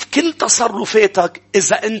بتختلف كل تصرفاتك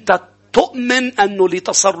إذا أنت تؤمن أنه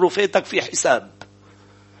لتصرفاتك في حساب.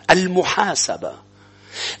 المحاسبة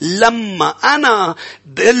لما أنا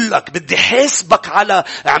بقول لك بدي حاسبك على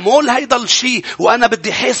اعمل هيدا الشيء وأنا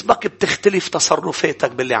بدي حاسبك، بتختلف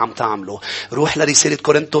تصرفاتك باللي عم تعمله. روح لرسالة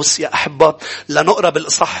كورنثوس يا أحبة لنقرأ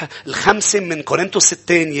بالإصحاح 5 من كورنثوس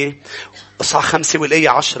الثانية، إصحاح 5 والآية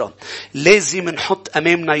 10. لازم نحط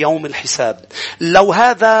أمامنا يوم الحساب. لو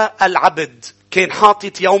هذا العبد كان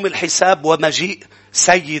حاطط يوم الحساب ومجيء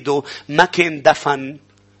سيده، ما كان دفن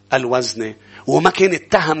الوزنة وما كان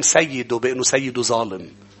اتهم سيده بأنه سيده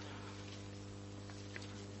ظالم.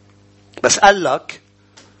 بس قال لك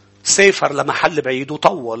سافر لمحل بعيد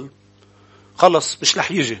وطول، خلص مش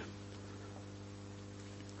رح يجي.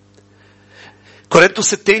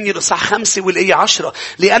 كورنثوس الثانية الإصحاح 5 والآية 10.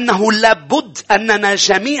 لأنه لابد أننا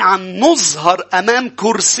جميعا نظهر أمام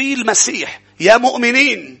كرسي المسيح. يا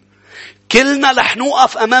مؤمنين كلنا رح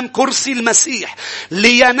نوقف أمام كرسي المسيح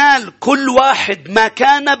لينال كل واحد ما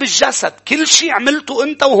كان بالجسد. كل شيء عملته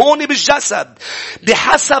أنت وهون بالجسد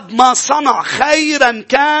بحسب ما صنع، خيرا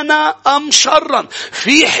كان أم شرا،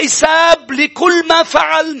 في حساب لكل ما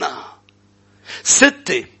فعلنا.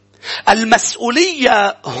 6.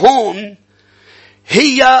 المسؤولية هون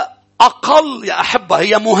هي أقل يا أحبة،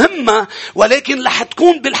 هي مهمة ولكن رح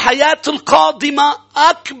تكون بالحياة القادمة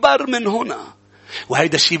أكبر من هنا.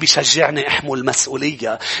 وهيدا الشيء بيشجعني احمل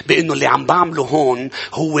المسؤولية بأنه اللي عم بعمله هون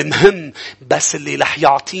هو مهم، بس اللي رح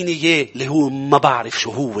يعطيني اياه اللي هو ما بعرف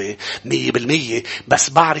شو هو 100%، بس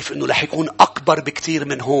بعرف انه رح يكون اكبر بكتير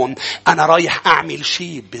من هون. انا رايح اعمل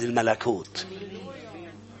شيء بالملكوت.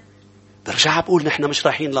 برجع بقول نحن مش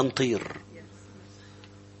رايحين لنطير،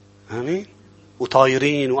 امين،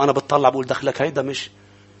 وطايرين. وانا بتطلع بقول دخلك هيدا مش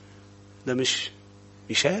ده مش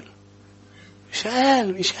ميشيل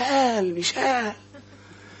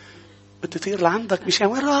بدي تطير لعندك مش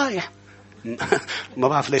وين رايح؟ ما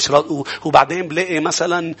بعرف ليش وبعدين بلاقي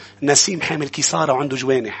مثلا نسيم حامل كيسارة وعنده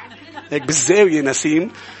جوانح هيك بالزاوية.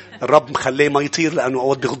 نسيم الرب مخليه ما يطير لأنه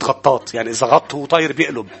أول بيغض غطات، يعني إذا غطه وطاير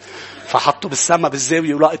بيقلب، فحطه بالسما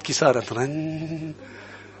بالزاوية ولاقت كيسارة.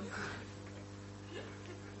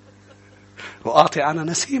 وقاطع أنا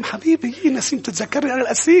نسيم حبيبي، نسيم تتذكرني أنا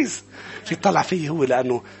الأسيس. في طلع فيه هو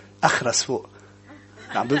لأنه أخرس فوق.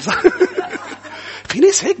 في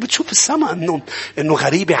ناس هيك بتشوف السماء انه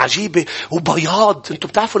غريبة عجيبة وبياض. انتوا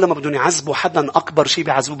بتعرفوا لما بدهم يعذبوا حدا اكبر شيء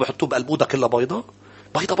بيعذبوه بيحطوه بقلبوده كلها بيضة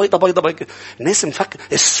بيضة بيضة بيضة بيضة. الناس مفكر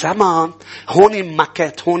السماء هون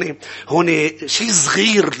مكات، هون شيء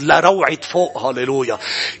صغير لروعة فوق. هاليلويا.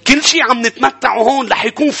 كل شيء عم نتمتع هون رح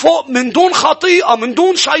يكون فوق، من دون خطيئة، من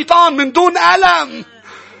دون شيطان، من دون ألم.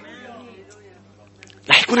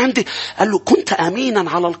 رح يكون عندي. قال له كنت أمينا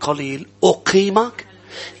على القليل أقيمك.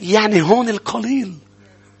 يعني هون القليل،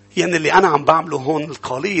 يعني اللي أنا عم بعمله هون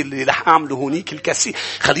القليل اللي رح أعمله هونيك الكثير.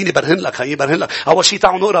 خليني برهن لك. أول شيء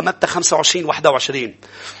تعالوا نقرأ متى 25:21.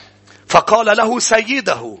 فقال له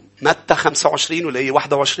سيده، متى 25 والآية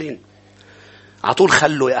 21. عطول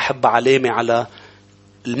خلوا يا أحب علامة على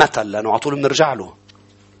المثل لأنه عطول بنرجع له.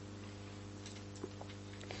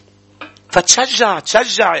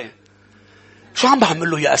 فتشجعي. شو عم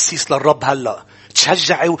بعمل له يا أسيس للرب هلأ؟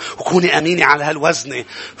 تشجعي وكوني أمينة على هالوزنة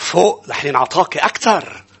فوق رح ينعطاك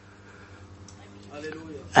أكتر.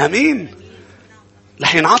 أمين.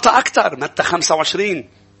 رح ينعطى أكتر. متى 25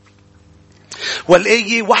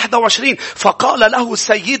 والآية 21. فقال له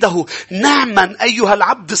سيده نعما أيها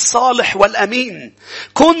العبد الصالح والأمين،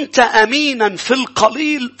 كنت أمينا في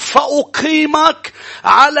القليل فأقيمك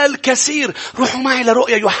على الكثير. روحوا معي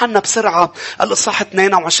لرؤيا يوحنا بسرعة الإصحاح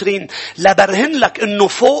 22 لبرهن لك إنه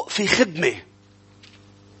فوق في خدمة.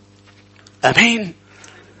 أمين.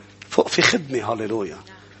 فوق في خدمة. هاليلويا.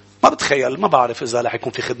 ما بتخيل، ما بعرف إذا رح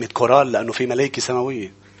يكون في خدمة كورال لأنه في ملائكة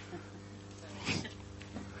سماوية،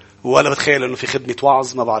 ولا بتخيل إنه في خدمة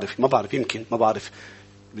وعظ. ما بعرف يمكن ما بعرف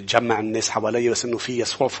بتجمع الناس حوالي، بس إنه في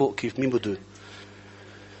يسوع فوق كيف مين بده،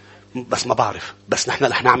 بس ما بعرف. بس نحن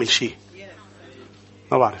رح نعمل شيء،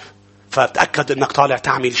 ما بعرف. فتأكد إنك طالع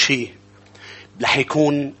تعمل شيء رح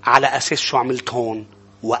يكون على أساس شو عملت هون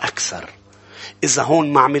وأكثر. إذا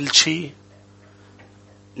هون ما عملت شيء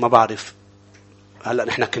ما بعرف. هلأ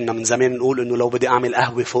نحن كنا من زمان نقول إنه لو بدي أعمل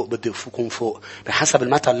قهوة فوق بدي أكون فوق. بحسب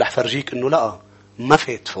المثل اللي حفرجيك إنه لا، ما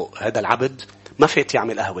فات فوق. هذا العبد ما فات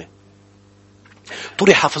يعمل قهوة.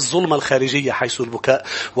 طرح في الظلمة الخارجية حيث البكاء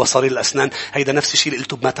وصرير الأسنان. هيدا نفس الشيء اللي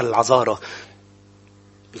قلته بمثل العذارى.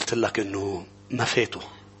 قلت لك إنه ما فاتوا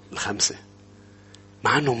 5،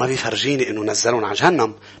 مع إنه ما بيفرجيني إنه نزلون على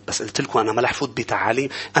جهنم، بس قلت لكم أنا ما رح فوت بتعاليم،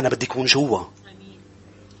 أنا بدي أكون جوا.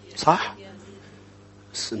 صح؟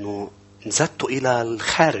 بس إنه نزدت إلى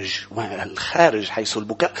الخارج حيث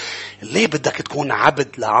البكاء. ليه بدك تكون عبد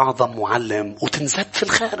لأعظم معلم وتنزد في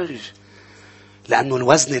الخارج؟ لأنه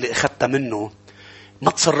الوزن اللي أخذت منه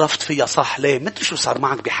ما تصرفت فيها صح. ليه؟ مدري شو صار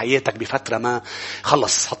معك بحياتك بفترة ما.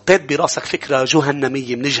 خلص حطيت براسك فكرة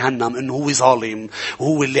جهنمية من جهنم انه هو ظالم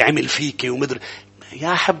وهو اللي عمل فيك ومدري.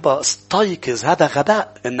 يا حبة استيقظ. هذا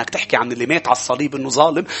غباء انك تحكي عن اللي مات على الصليب انه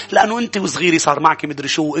ظالم، لانه انت وصغيري صار معك مدري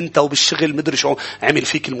شو، انت وبالشغل مدري شو عمل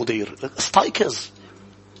فيك المدير. استيقظ.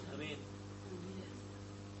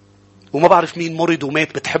 وما بعرف مين مرض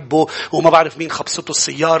ومات بتحبه، وما بعرف مين خبصته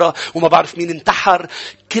السيارة، وما بعرف مين انتحر.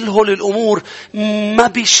 كل هول الأمور ما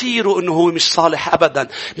بيشيروا انه هو مش صالح ابدا،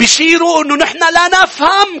 بيشيروا انه نحن لا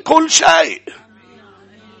نفهم كل شيء.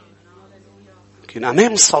 لكن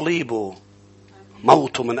امام صليبه،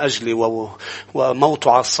 موته من اجلي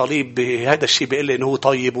وموته على الصليب، هذا الشيء بيقول لي انه هو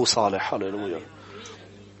طيب وصالح. هللويا.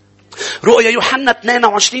 رؤيا يوحنا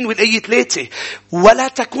 22 والآية 3: ولا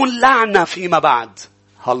تكون لعنة فيما بعد.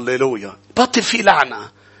 هللويا. بطل في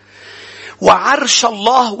لعنة. وعرش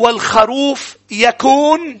الله والخروف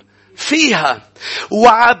يكون فيها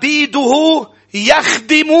وعبيده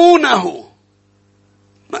يخدمونه.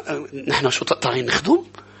 نحن شو طالعين نخدم؟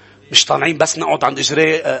 مش طالعين بس نقعد عند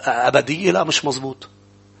إجراء أبدية. لا، مش مزبوط.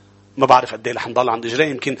 ما بعرف قد ايه رح نضل عند إجراء.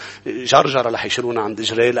 يمكن جرجرة رح يشيلونا عند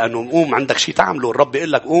إجراء، لأنه قوم عندك شيء تعمله. الرب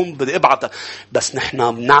يقول لك قوم بدي ابعت. بس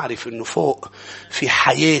نحن بنعرف إنه فوق في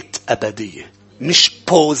حياة أبدية، مش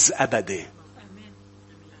بوز أبدي.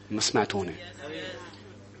 ما سمعتوني؟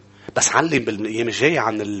 بس علم بالأيام الجاية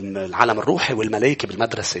عن العالم الروحي والملائكة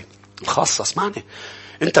بالمدرسة الخاصة. اسمعني،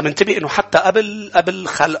 انت منتبه انه حتى قبل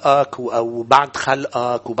خلقك او بعد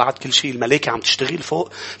خلقك وبعد كل شيء الملائكة عم تشتغل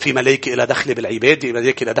فوق. في ملائكة إلى دخل بالعبادة،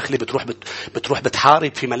 ملائكة إلى دخل بتروح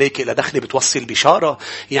بتحارب، في ملائكة إلى دخل بتوصل بشارة.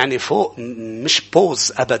 يعني فوق مش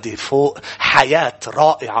بوز أبدي، فوق حياة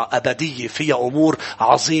رائعة أبدية فيها أمور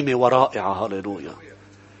عظيمة ورائعة. هاليلويا.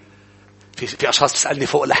 في أشخاص تسألني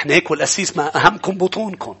فوق رح ناكل. أسيس ما أهمكم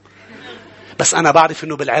بطونكم. بس أنا بعرف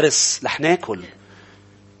إنه بالعرس رح ناكل.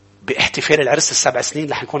 باحتفال العرس 7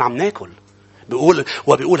 سنين رح نكون عم ناكل.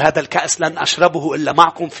 وبيقول هذا الكأس لن أشربه إلا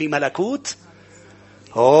معكم في ملكوت.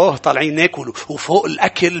 طالعين ناكل. وفوق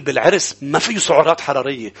الأكل بالعرس ما فيه سعرات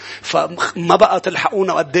حرارية، فما بقى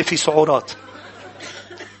تلحقونا قد في سعرات.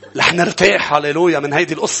 رح نرتاح. هاليلويا. من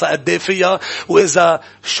هيدي القصة قد فيها. وإذا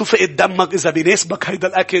شو فقد دمك، إذا بيناسبك هيدا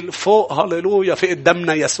الأكل فوق. هاليلويا. فقد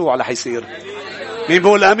دمنا يسوع رح يصير. مين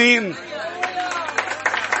بقول أمين؟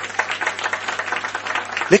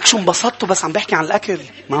 ليك شو انبسطتوا بس عم بحكي عن الأكل؟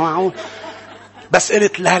 ما معقول. بس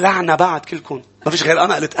قلت لا لعنة بعد كلكم. ما فيش غير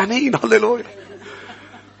أنا قلت أمين. هاليلويا.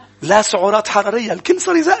 لا سعرات حرارية. الكل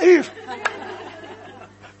صار يزقف.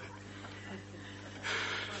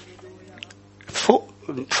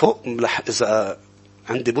 فوق إذا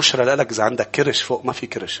عندي بشرة لك، إذا عندك كرش فوق ما في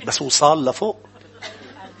كرش، بس وصال لفوق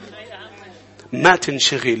ما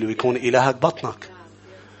تنشغل ويكون إلهك بطنك.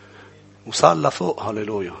 وصال لفوق.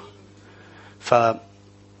 هاليلويا.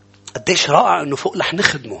 قديش رائع انه فوق رح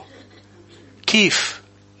نخدمه. كيف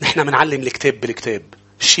نحن بنعلم الكتاب بالكتاب؟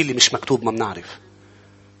 الشيء اللي مش مكتوب ما بنعرف.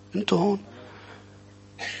 انتوا هون.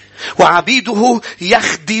 وعبيده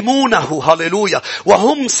يخدمونه. هاليلويا.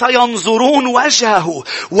 وهم سينظرون وجهه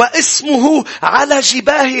واسمه على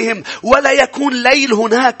جباههم، ولا يكون ليل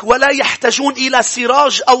هناك، ولا يحتاجون إلى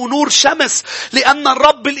سراج أو نور شمس، لأن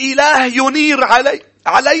الرب الإله ينير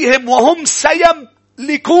عليهم. وهم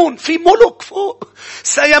سيملكون في ملك فوق.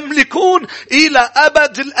 سيملكون إلى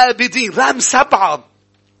أبد الآبدين. رقم 7.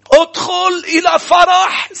 ادخل إلى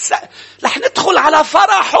فرح. رح ندخل على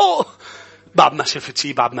فرحه. بعد ما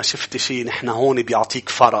شفت شيء نحن هون بيعطيك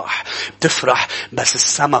فرح، بتفرح. بس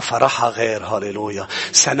السما فرحها غير. هاليلويا.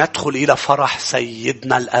 سندخل إلى فرح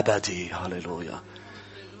سيدنا الأبدي. هاليلويا.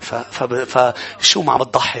 فشو ما عم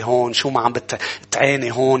بتضحي هون، شو ما عم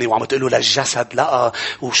بتعاني هون وعم تقوله للجسد لا،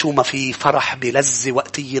 وشو ما في فرح بلذة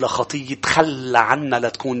وقتية لخطية، تخلى عنا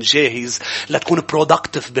لتكون جاهز، لتكون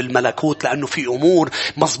productive بالملكوت. لأنه في أمور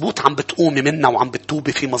مزبوط عم بتقومي منها وعم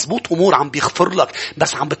بتوبي، في مزبوط أمور عم بيغفر لك،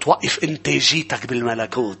 بس عم بتوقف إنتاجيتك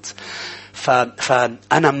بالملكوت.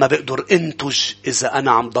 فأنا ما بقدر انتج إذا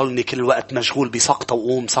أنا عم ضلني كل وقت مشغول بسقطة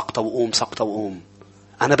وقوم، سقطة وقوم، سقطة وقوم.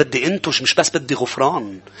 أنا بدي أنتج، مش بس بدي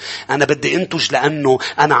غفران. أنا بدي أنتج لأنه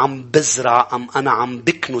أنا عم بزرع، أنا عم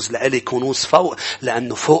بكنز لإلي كنوز فوق،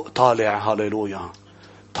 لأنه فوق طالع. هاليلويا.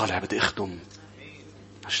 طالع بدي أخدم.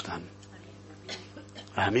 أشتم.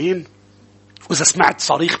 آمين. وإذا سمعت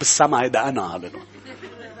صريخ بالسماء هيدا أنا. هاليلويا.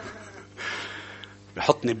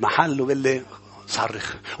 بحطني بمحل وقال لي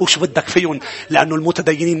صرخ. وشو بدك فيهم؟ لأنه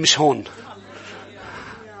المتدينين مش هون.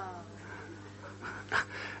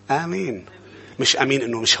 آمين. مش أمين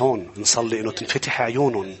إنه مش هون. نصلي إنه تنفتح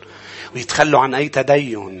عيونهم ويتخلوا عن أي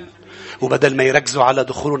تدين وبدل ما يركزوا على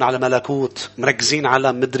دخولهم على ملكوت مركزين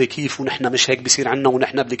على مدري كيف، ونحن مش هيك بيصير عنا،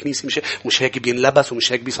 ونحن بالكنيسة مش هيك بينلبس،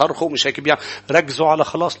 ومش هيك بيصرخوا، ومش هيك ركزوا على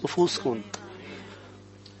خلاص نفوسكم.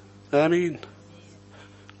 آمين.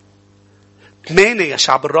 8 يا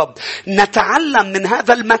شعب الرب، نتعلم من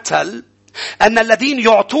هذا المثل أن الذين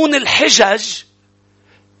يعطون الحجج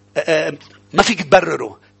ما فيك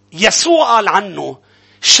تبرره. يسوع قال عنه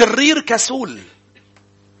شرير كسول.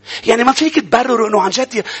 يعني ما فيك تبرره انه عن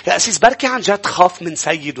جد يا أسيس بركي عن جد خاف من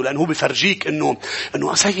سيده، لأنه هو بيفرجيك انه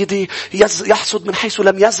سيدي يحصد من حيث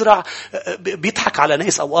لم يزرع. بيضحك على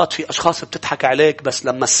ناس. اوقات في اشخاص بتضحك عليك، بس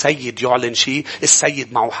لما السيد يعلن شيء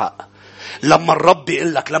السيد معه حق. لما الرب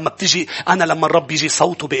يقول لك، لما الرب يجي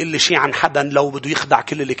صوته بيقول لي شيء عن حدا لو بده يخدع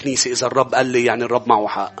كل الكنيسة، إذا الرب قال لي يعني الرب معه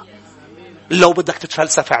حق. لو بدك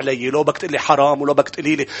تتفلسف علي، لو بدك تقول لي حرام، ولو بدك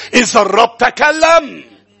تقولي لي إذا الرب تكلم،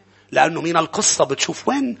 لأنه من القصة بتشوف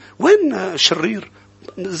وين شرير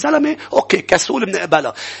زلمة. أوكي كسول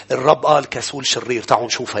بنقبلها. الرب قال كسول شرير. تعالوا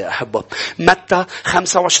نشوفها يا أحبة. متى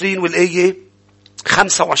 25 والآية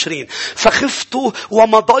 25. فخفت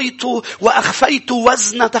ومضيت وأخفيت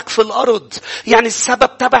وزنتك في الأرض. يعني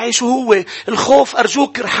السبب تبعي شو هو؟ الخوف.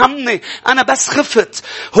 أرجوك ارحمني، أنا بس خفت.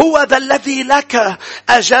 هو ذا الذي لك.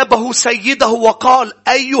 أجابه سيده وقال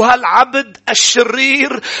أيها العبد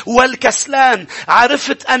الشرير والكسلان،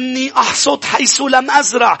 عرفت أني أحصد حيث لم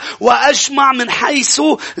أزرع وأجمع من حيث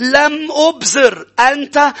لم أبذر.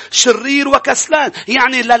 أنت شرير وكسلان.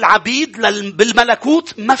 يعني للعبيد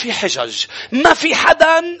بالملكوت ما في حجج، ما في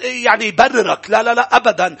حدا يعني يبررك. لا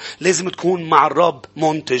أبدا. لازم تكون مع الرب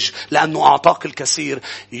منتج، لأنه أعطاك الكثير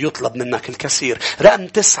يطلب منك الكثير. رقم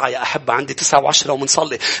 9 يا أحبة، عندي 9 و10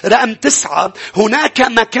 ومنصلي. رقم 9. هناك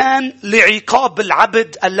مكان لعقاب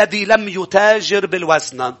العبد الذي لم يتاجر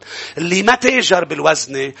بالوزن. اللي ما تاجر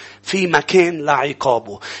بالوزن في مكان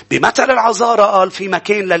لعقابه. بمثل العذارى قال في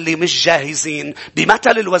مكان للي مش جاهزين.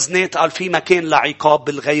 بمثل الوزنات قال في مكان لعقاب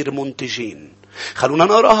الغير منتجين. خلونا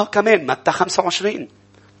نقراها كمان. متى 25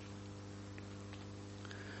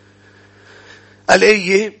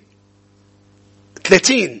 الآية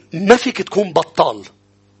 30. ما فيك تكون بطال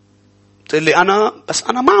تقول لي أنا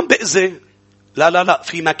ما عم بأذي. لا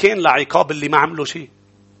في مكان لعقاب اللي ما عملوا شيء.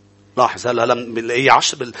 لاحظ هلا بالآية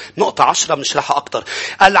 10 بالنقطة 10 بنشرحها أكتر.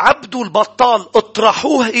 العبد البطال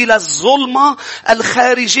اطرحوه إلى الظلمة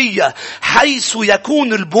الخارجية حيث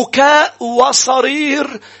يكون البكاء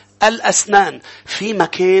وصرير الأسنان. في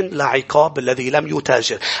مكان لعقاب الذي لم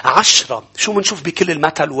يتاجر. 10. شو منشوف بكل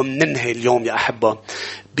المثل ومننهي اليوم يا أحبة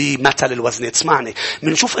بمثل الوزنات؟ اسمعني.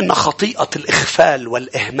 منشوف إن خطيئة الإغفال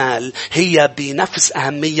والإهمال هي بنفس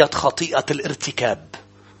أهمية خطيئة الارتكاب.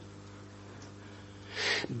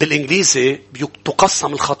 بالإنجليزي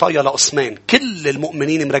تقسم الخطايا لقسمين. كل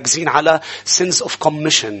المؤمنين مركزين على sins of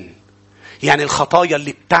commission، يعني الخطايا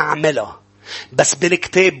اللي بتعملها. بس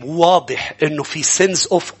بالكتاب واضح انه في sins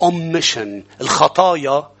of omission،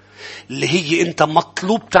 الخطايا اللي هي انت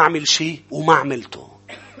مطلوب تعمل شيء وما عملته.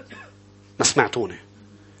 ما سمعتوني؟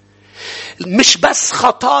 مش بس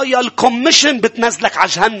خطايا الكوميشن بتنزلك على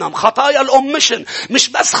جهنم. خطايا الأوميشن مش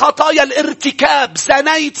بس خطايا الارتكاب،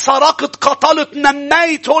 زنيت، سرقت، قتلت،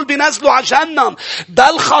 نميت، هول بينزلوا على جهنم. ده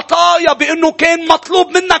الخطايا بأنه كان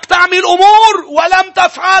مطلوب منك تعمل أمور ولم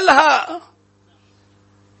تفعلها.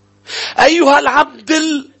 أيها العبد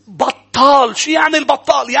البطال. شو يعني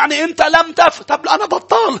البطال؟ يعني أنت لم طب أنا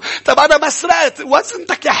بطال. طب أنا ما سرقت.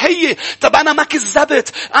 وزنتك يا حية. طب أنا ما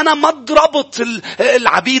كذبت. أنا ما ضربت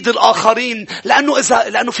العبيد الآخرين.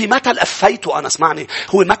 لأنه في مثل أفيته أنا. اسمعني.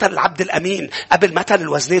 هو مثل العبد الأمين قبل مثل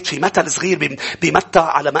الوزنات. في مثل صغير بمتى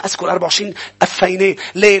على ما أذكر 24 أفيناه.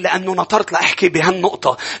 ليه؟ لأنه نطرت لأحكي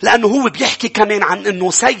بهالنقطة. لأنه هو بيحكي كمان عن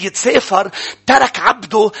أنه سيد سافر ترك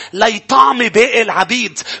عبده ليطعم باقي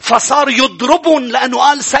العبيد، فصار يضربون لأنه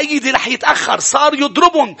قال سيدي رح يتأخر. صار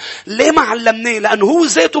يضربون. ليه ما علمناه؟ لأنه هو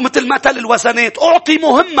ذاته مثل مثل الوزنات. أعطي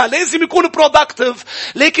مهمة لازم يكون برودكتيف،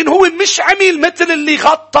 لكن هو مش عمل مثل اللي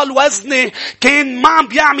غطى الوزنة. كان ما عم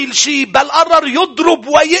بيعمل شيء، بل قرر يضرب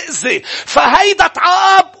ويأذي. فهيدا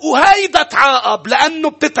تعاقب وهيدا تعاقب، لأنه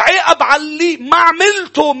بتتعاقب على اللي ما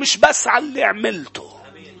عملته مش بس على اللي عملته.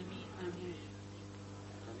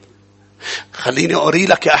 خليني أقري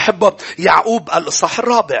لك يا أحبة يعقوب الإصحاح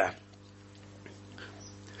 4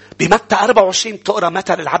 بمتى 24 تقرأ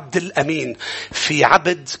مثل العبد الأمين. في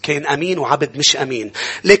عبد كان أمين وعبد مش أمين.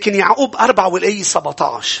 لكن يعقوب 4 والآية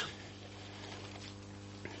 17.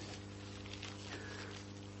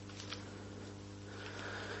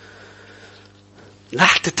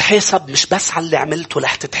 رح تتحاسب مش بس على اللي عملته،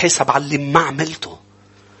 رح تتحاسب على اللي ما عملته.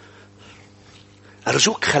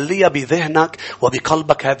 أرجوك خليها بذهنك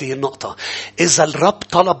وبقلبك هذه النقطة. إذا الرب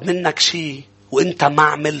طلب منك شيء وإنت ما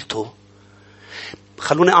عملته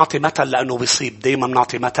خلوني أعطي مثل لأنه بيصيب. دايما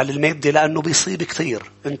بنعطي مثل المادة لأنه بيصيب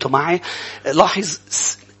كثير. أنتوا معي؟ لاحظ،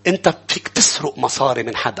 أنت فيك تسرق مصاري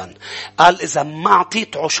من حدا. قال إذا ما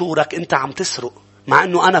أعطيت عشورك أنت عم تسرق، مع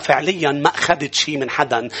أنه أنا فعليا ما أخذت شيء من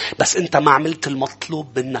حدا، بس أنت ما عملت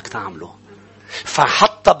المطلوب منك تعمله.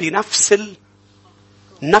 فحط بنفس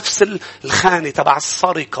نفس الخانة تبع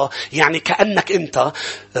السرقة. يعني كأنك أنت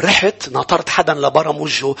رحت ناطرت حدا لبرم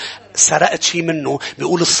وجهه، سرقت شيء منه.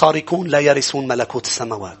 بيقول السارقون لا يرثون ملكوت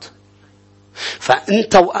السماوات.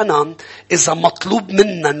 فأنت وأنا إذا مطلوب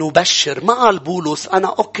منا نبشر، ما قال بولس أنا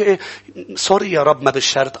أوكي سوري يا رب ما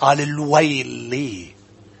بشرت، قال الويل لي،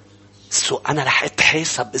 أنا رح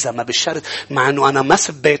أتحاسب إذا ما بشرت، مع أنه أنا ما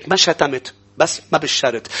سبيت ما شتمت، بس ما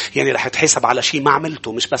بشرت. يعني رح أتحاسب على شيء ما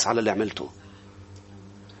عملته، مش بس على اللي عملته.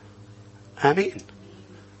 آمين.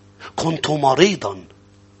 كنت مريضا،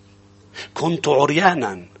 كنت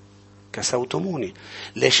عريانا كسوتموني.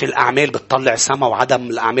 ليش الأعمال بتطلع سما وعدم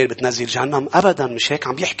الأعمال بتنزل جهنم؟ أبدا مش هيك.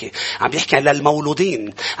 عم بيحكي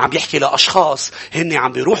للمولودين، عم بيحكي لأشخاص هن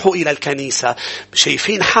عم بيروحوا إلى الكنيسة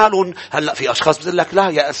شايفين حالهم. هلأ في أشخاص بتقول لك لا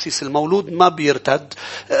يا أسيس المولود ما بيرتد،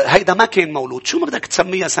 هيدا ما كان مولود، شو ما بدك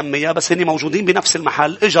تسميها، بس هن موجودين بنفس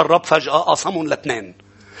المحل. اجى الرب فجأة قسمهم لاثنين،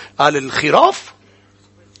 قال الخراف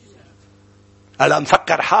هلا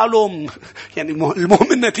مفكر حاله يعني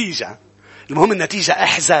المهم النتيجة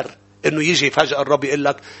احذر انه يجي فجأة الرب يقول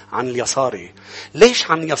لك عن اليساري.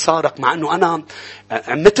 ليش عن يسارك؟ مع انه انا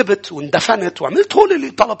متبت واندفنت وعملت هول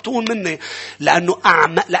اللي طلبتون مني.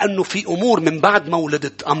 لانه في امور من بعد ما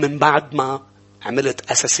ولدت، من بعد ما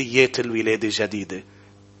عملت اساسيات الولادة الجديدة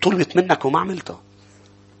طلبت منك وما عملتها.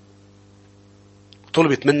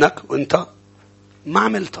 طلبت منك وانت ما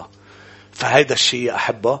عملتها. فهذا الشيء يا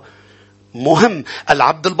أحبة مهم.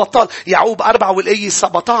 العبد البطال. يعقوب 4 والآية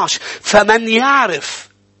 17. فمن يعرف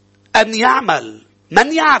أن يعمل،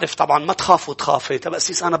 من يعرف، طبعا ما تخافي. طب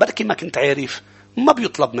أسيس أنا بركي ما كنت عارف، ما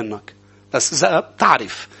بيطلب منك، بس إذا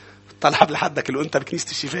بتعرف طلب لحدك اللي أنت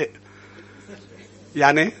بكنيسة الشفاء.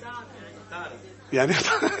 يعني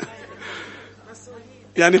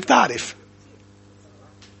بتعرف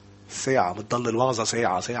ساعة بتضل الوعظة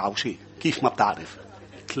ساعة وشي. كيف ما بتعرف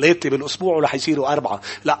 3 بالأسبوع ولا حيصيروا 4؟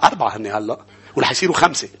 لا 4 هني هلأ ولا حيصيروا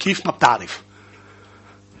 5. كيف ما بتعرف؟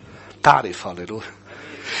 تعرف. هاللويا.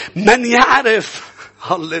 من يعرف،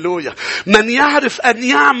 هاللويا، من يعرف أن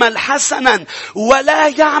يعمل حسنا ولا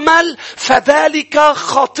يعمل فذلك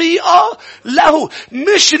خطيئة له.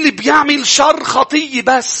 مش اللي بيعمل شر خطية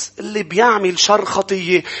بس، اللي بيعمل شر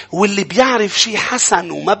خطية، واللي بيعرف شيء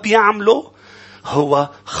حسن وما بيعمله هو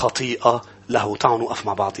خطيئة له. تعالوا نوقف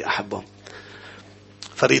مع بعض يا أحبة.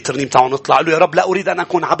 فريق الترنيم تعالوا نطلع له. يا رب لا أريد أن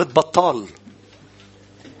أكون عبد بطال.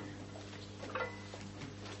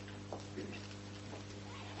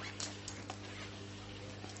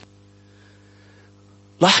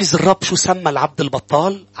 لاحظ الرب شو سمى العبد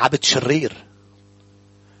البطال؟ عبد شرير.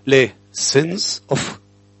 ليه؟ sins of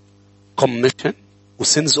commission و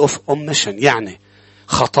sins of omission، يعني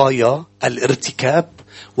خطايا الارتكاب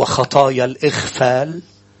وخطايا الإغفال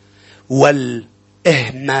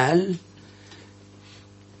والإهمال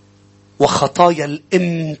وخطايا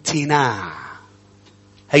الامتناع.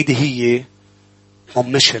 هيدي هي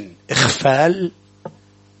omission، إغفال،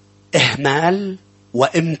 إهمال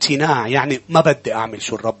وامتناع. يعني ما بدي أعمل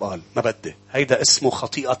شو الرب قال، ما بدي. هيدا اسمه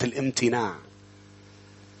خطيئة الامتناع.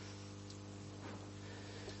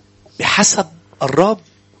 بحسب الرب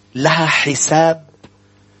لها حساب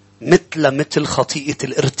مثل خطيئة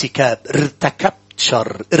الارتكاب. ارتكبت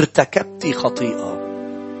شر، ارتكبتي خطيئة.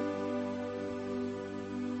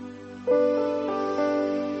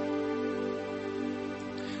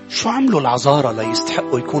 شو عملوا العذارى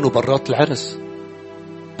ليستحقوا يكونوا برات العرس؟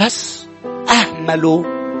 بس أهملوا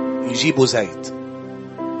يجيبوا زيت.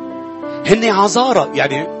 هن عذارى،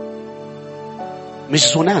 يعني مش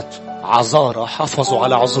زنات، عذارى حافظوا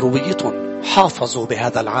على عذرويتهم، حافظوا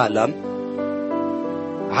بهذا العالم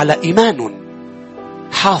على إيمان،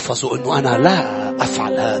 حافظوا أنه أنا لا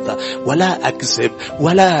أفعل هذا ولا أكذب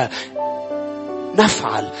ولا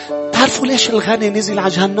نفعل. تعرفوا ليش الغني نزل على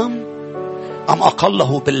جهنم؟ أم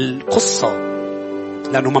أقله بالقصة،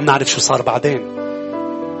 لأنه ما بنعرف شو صار بعدين.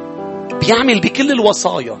 بيعمل بكل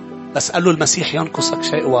الوصايا، بس قال له المسيح ينقصك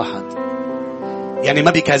شيء واحد. يعني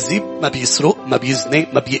ما بيكذب، ما بيسرق، ما بيزني،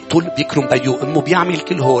 ما بيقتل، بيكرم بيو أمه، بيعمل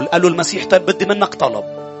كل هول. قال له المسيح طيب بدي منك طلب،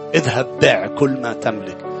 اذهب بيع كل ما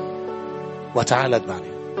تملك وتعال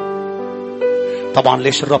اتبعني. طبعا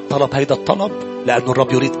ليش الرب طلب هيدا الطلب؟ لأنه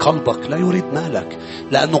الرب يريد قلبك، لا يريد مالك.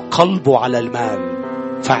 لأنه قلبه على المال.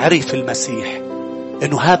 فعرف المسيح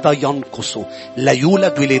أنه هذا ينقصه، لا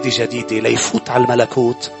يولد ولادة جديدة، لا يفوت على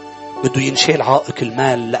الملكوت، بده ينشيل عائق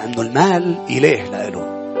المال، لأنه المال إله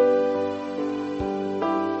لإله.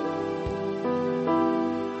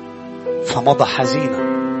 فمضى حزينا،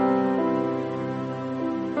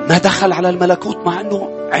 ما دخل على الملكوت مع أنه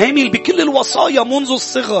عامل بكل الوصايا منذ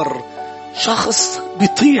الصغر. شخص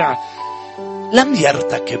بيطيع، لم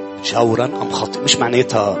يرتكب جورا أم خطأ. مش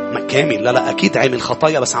معناتها كامل، لا أكيد عامل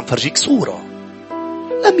خطايا، بس عم فرجيك صورة.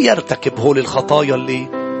 لم يرتكب هول الخطايا اللي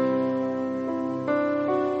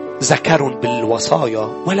ذكرهم بالوصايا،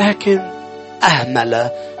 ولكن أهمل،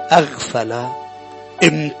 أغفل،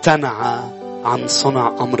 امتنع عن صنع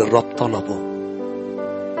أمر الرب طلبه.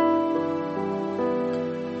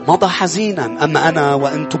 مضى حزينا. أما أنا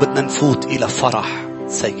وأنتم بدنا نفوت إلى فرح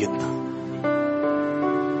سيدنا.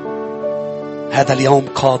 هذا اليوم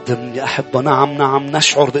قادم يا أحبة. نعم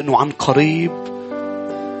نشعر بأنه عن قريب،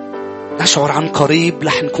 نشعر عن قريب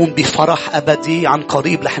رح نكون بفرح أبدي، عن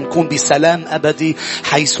قريب رح نكون بسلام أبدي،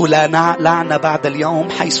 حيث لا لعنة بعد اليوم،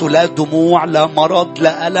 حيث لا دموع، لا مرض،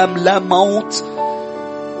 لا ألم، لا موت.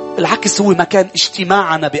 العكس هو مكان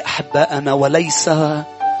اجتماعنا بأحبائنا، وليس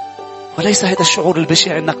هذا الشعور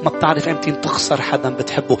البشع انك ما بتعرف امتى تخسر حدا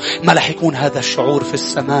بتحبه. ما رح يكون هذا الشعور في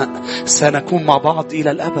السماء. سنكون مع بعض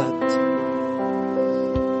إلى الأبد.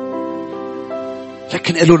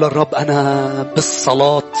 لكن قالوا للرب أنا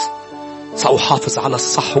بالصلاة سأحافظ على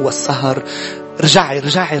الصحو والسهر. رجعي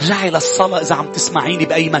للصلاة. إذا عم تسمعيني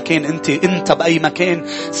بأي مكان، أنت بأي مكان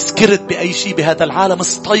سكرت بأي شيء بهذا العالم،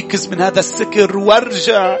 استيقظ من هذا السكر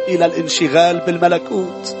وارجع إلى الانشغال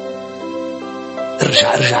بالملكوت.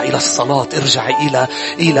 ارجع إلى الصلاة، ارجع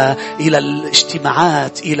إلى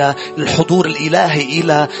الاجتماعات، إلى الحضور الإلهي،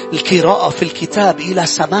 إلى القراءة في الكتاب، إلى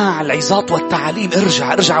سماع العظات والتعاليم.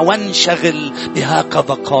 ارجع وانشغل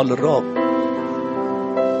بهكذا قال الرب.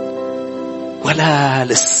 ولا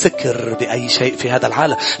للسكر بأي شيء في هذا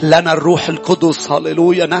العالم. لنا الروح القدس،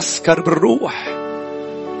 هاليلويا، نسكر بالروح.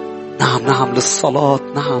 نعم للصلاة،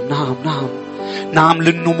 نعم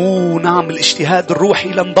للنمو، نعم الاجتهاد الروحي.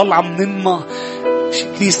 لنضل عم ننمى.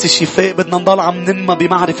 كنيسة الشفاء بدنا نضل عم ننمى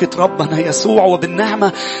بمعرفة ربنا يسوع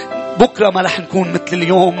وبالنعمة. بكرة ما رح نكون مثل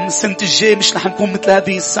اليوم، السنة الجاي مش رح نكون مثل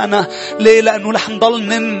هذه السنة. ليه؟ لأنه رح نضل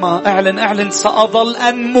ننمى. اعلن سأظل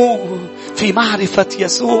أنمو في معرفة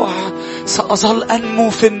يسوع، سأظل أنمو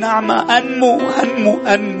في النعمة.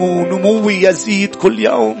 أنمو نموي يزيد كل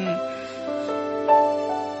يوم.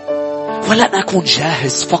 ولن أكون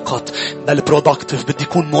جاهز فقط، بل productive. بدي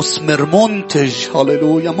أكون مثمر، منتج.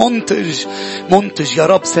 هاليلويا، منتج يا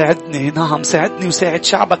رب. ساعدني، نعم ساعدني وساعد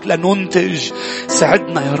شعبك لننتج.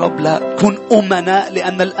 ساعدنا يا رب لنكون أمناء،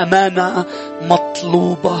 لأن الأمانة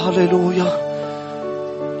مطلوبة. هاليلويا،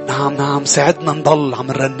 نعم ساعدنا نضل عم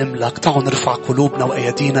نرنم لك. تعالوا نرفع قلوبنا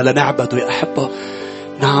وأيدينا لنعبد يا أحبة.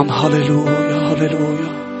 نعم هاليلويا،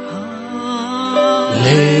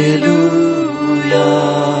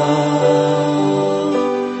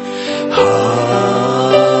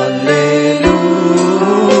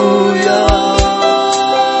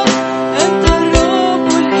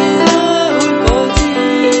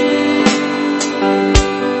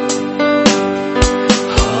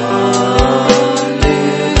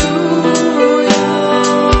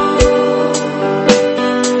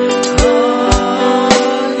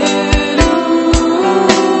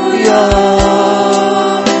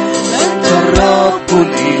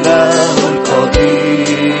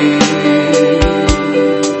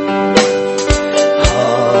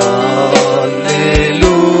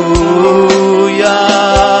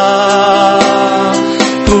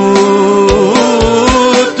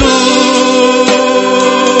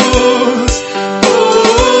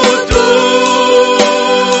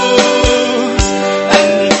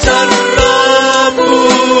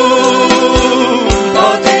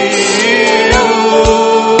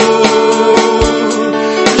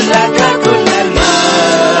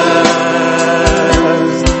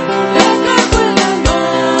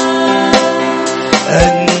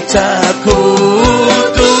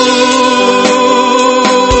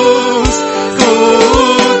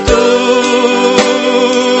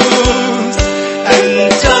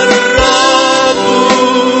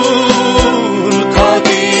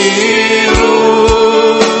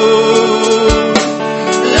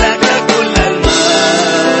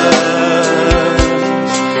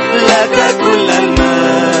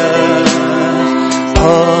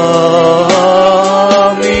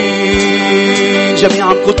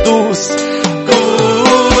 جميعا قدوس.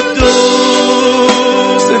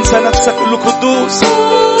 انسى نفسك، كله قدوس.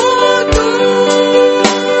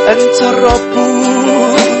 أنت الرب،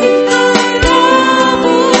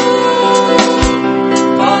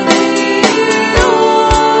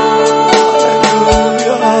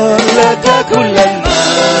 لك كل المجد.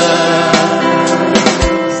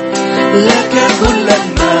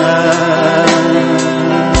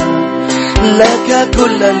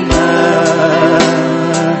 كل المجد.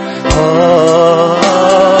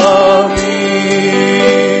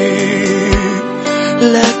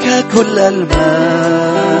 لك كل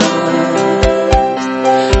المجد،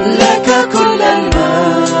 لك كل المجد.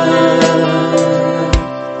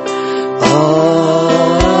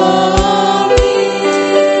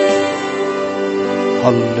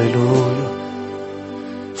 هللويا.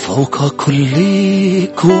 فوق كل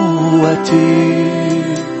قوتي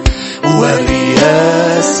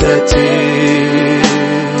ورياستي،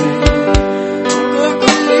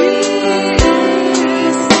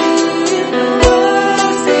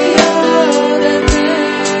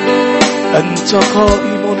 أنت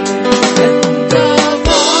قائم، أنت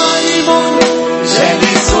قائم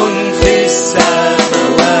جالس في السماوات،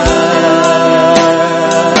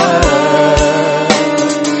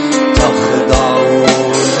 تخضع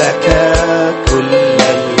لك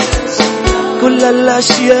كل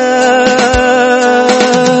الأشياء.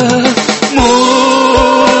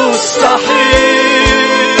 مستحيل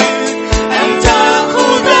أن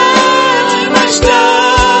تأخذ المجد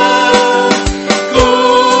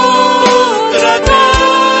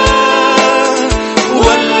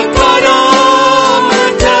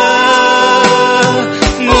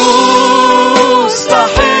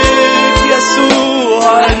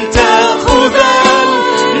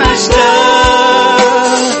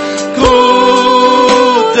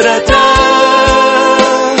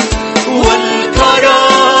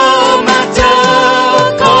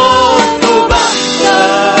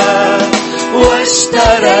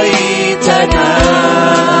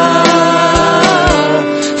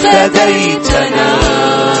فديتنا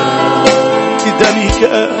بدمك،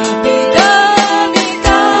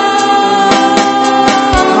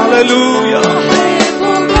 هللويا.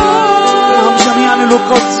 نعم جميعا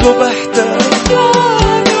لقد ذبحت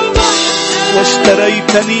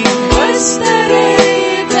واشتريتني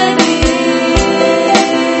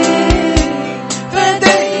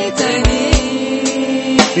فديتني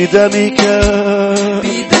بدمك.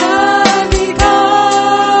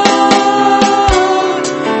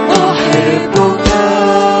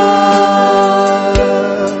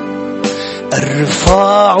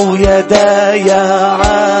 أرفع يداي عاليا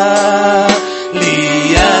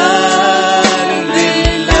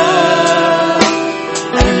لله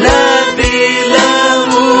الذي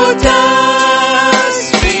له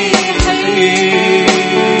تسبيحي،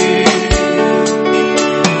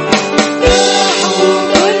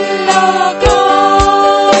 كل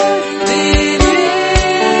قلبي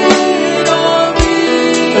لربي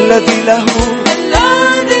الذي له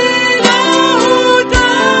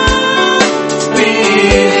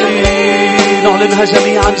نعلنها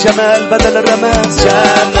جميعا. جمال بدل الرماد،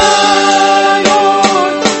 جمال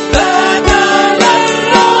بدل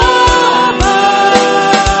الرماد،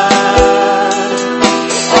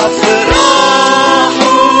 أفراح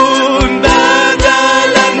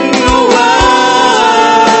بدل النوال،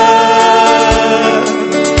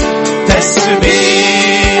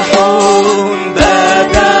 تسبيح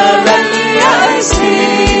بدل اليأس.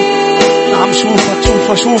 نعم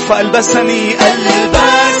شوف ألبسني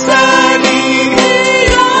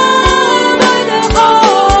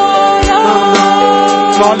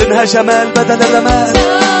نعلنها. جمال بدل الرماد،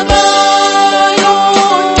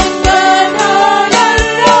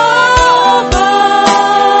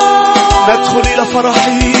 ندخل إلى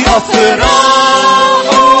فرحي. أفراح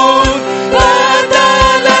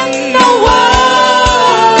بدل النوال،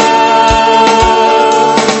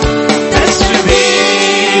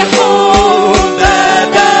 تسبيح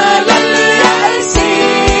بدل اليأس،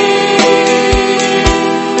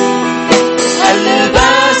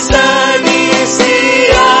 ألبسني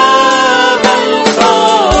ثياب الخلاص،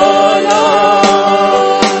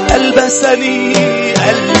 ألبسني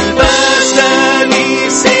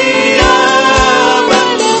ثياب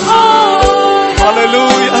الخلاص.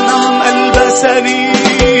 هللويا. نعم ألبسني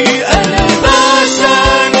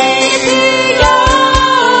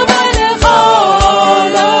ثياب الخلاص.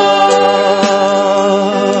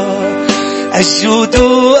 أسجد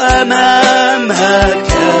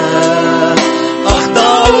أمامك،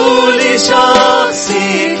 أخضع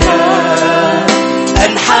لشخصك،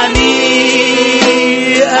 أنحني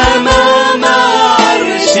أمام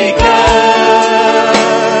عرشك،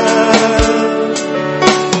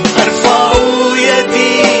 أرفع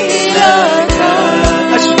يدي لك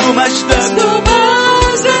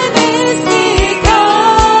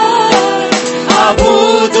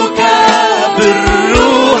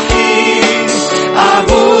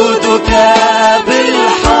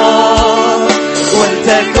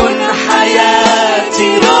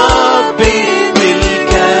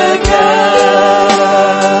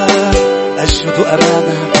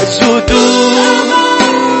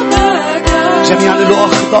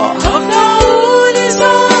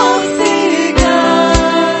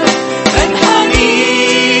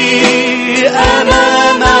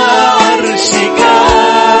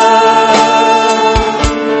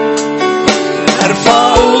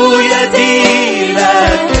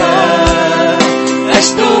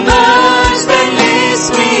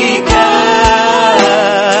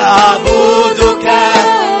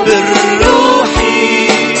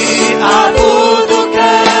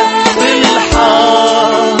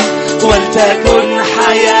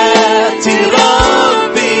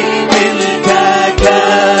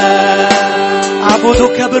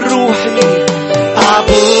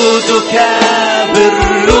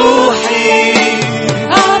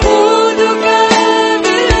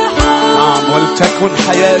ولتكن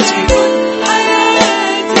حياتي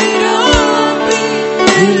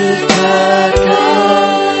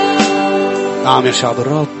نعم يا شعب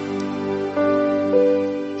الرب.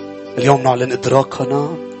 اليوم نعلن إدراكنا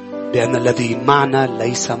بأن الذي معنا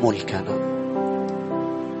ليس ملكنا.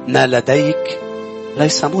 ما لديك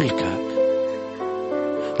ليس ملكك.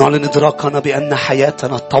 نعلن إدراكنا بأن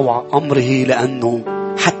حياتنا طوع أمره، لأنه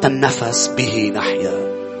حتى النفس به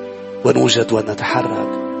نحيا ونوجد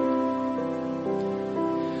ونتحرك.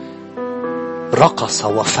 رقص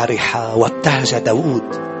وفرح وابتهج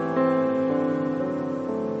داود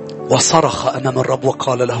وصرخ أمام الرب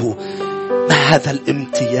وقال له: ما هذا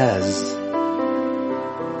الامتياز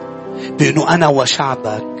بأنه أنا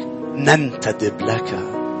وشعبك ننتدب لك.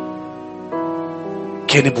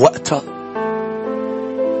 كان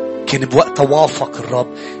بوقتها وافق الرب.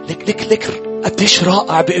 لك قديش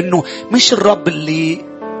رائع بأنه مش الرب اللي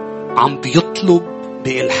عم بيطلب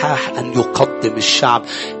بإلحاح أن يقدم الشعب،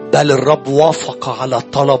 بل الرب وافق على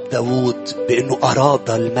طلب داود بأنه أراد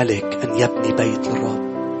الملك أن يبني بيت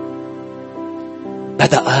للرب.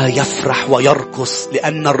 بدأ يفرح ويرقص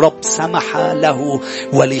لأن الرب سمح له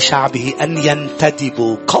ولشعبه أن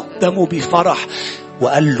ينتدبوا. قدموا بفرح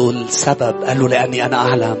وقال له السبب، قال له: لأني أنا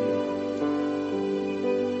أعلم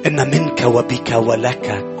إن منك وبك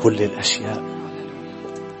ولك كل الأشياء.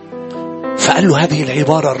 فقال له هذه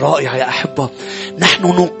العبارة الرائعة يا أحبة: نحن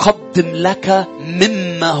نقدم لك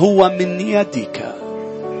مما هو من يدك.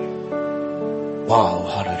 واو،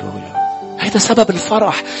 هاليلويا. هذا سبب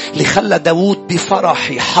الفرح اللي خلى داود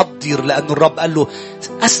بفرح يحضر، لأن الرب قال له: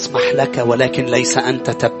 أسمح لك، ولكن ليس أنت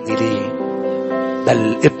تبني لي،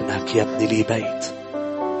 بل ابنك يبني لي بيت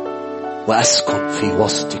وأسكن في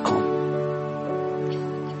وسطكم.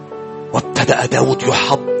 وابتدأ داود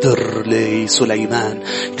يحضر لسليمان،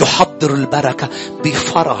 يحضر البركة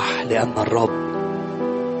بفرح، لأن الرب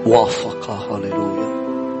وافق. هاليلويا.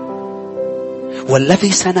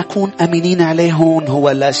 والذي سنكون أمينين عليهم هو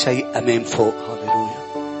لا شيء أمام فوق. هاليلويا.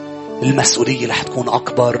 المسؤولية رح تكون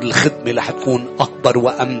أكبر، الخدمة رح تكون أكبر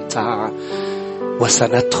وأمتع،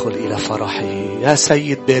 وسندخل إلى فرحه. يا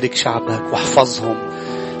سيد بارك شعبك واحفظهم،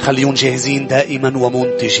 خليهم جاهزين دائما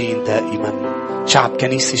ومنتجين دائما. شعب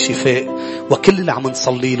كنيسة شفاء وكل اللي عم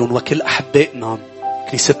نصلي لهم وكل أحبائنا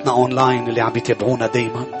كنيستنا أونلاين اللي عم يتابعونا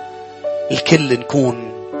دائما، الكل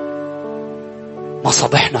نكون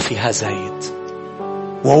مصابيحنا فيها زيت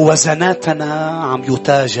ووزناتنا عم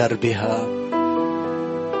يتاجر بها،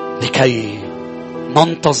 لكي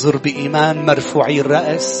ننتظر بإيمان مرفوعي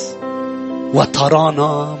الرأس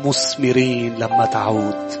وترانا مثمرين لما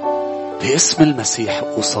تعود. باسم المسيح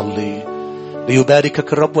أصلي.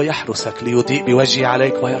 ليباركك الرب ويحرسك، ليضيء بوجهه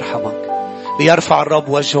عليك ويرحمك، ليرفع الرب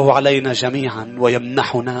وجهه علينا جميعا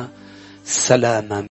ويمنحنا سلاما.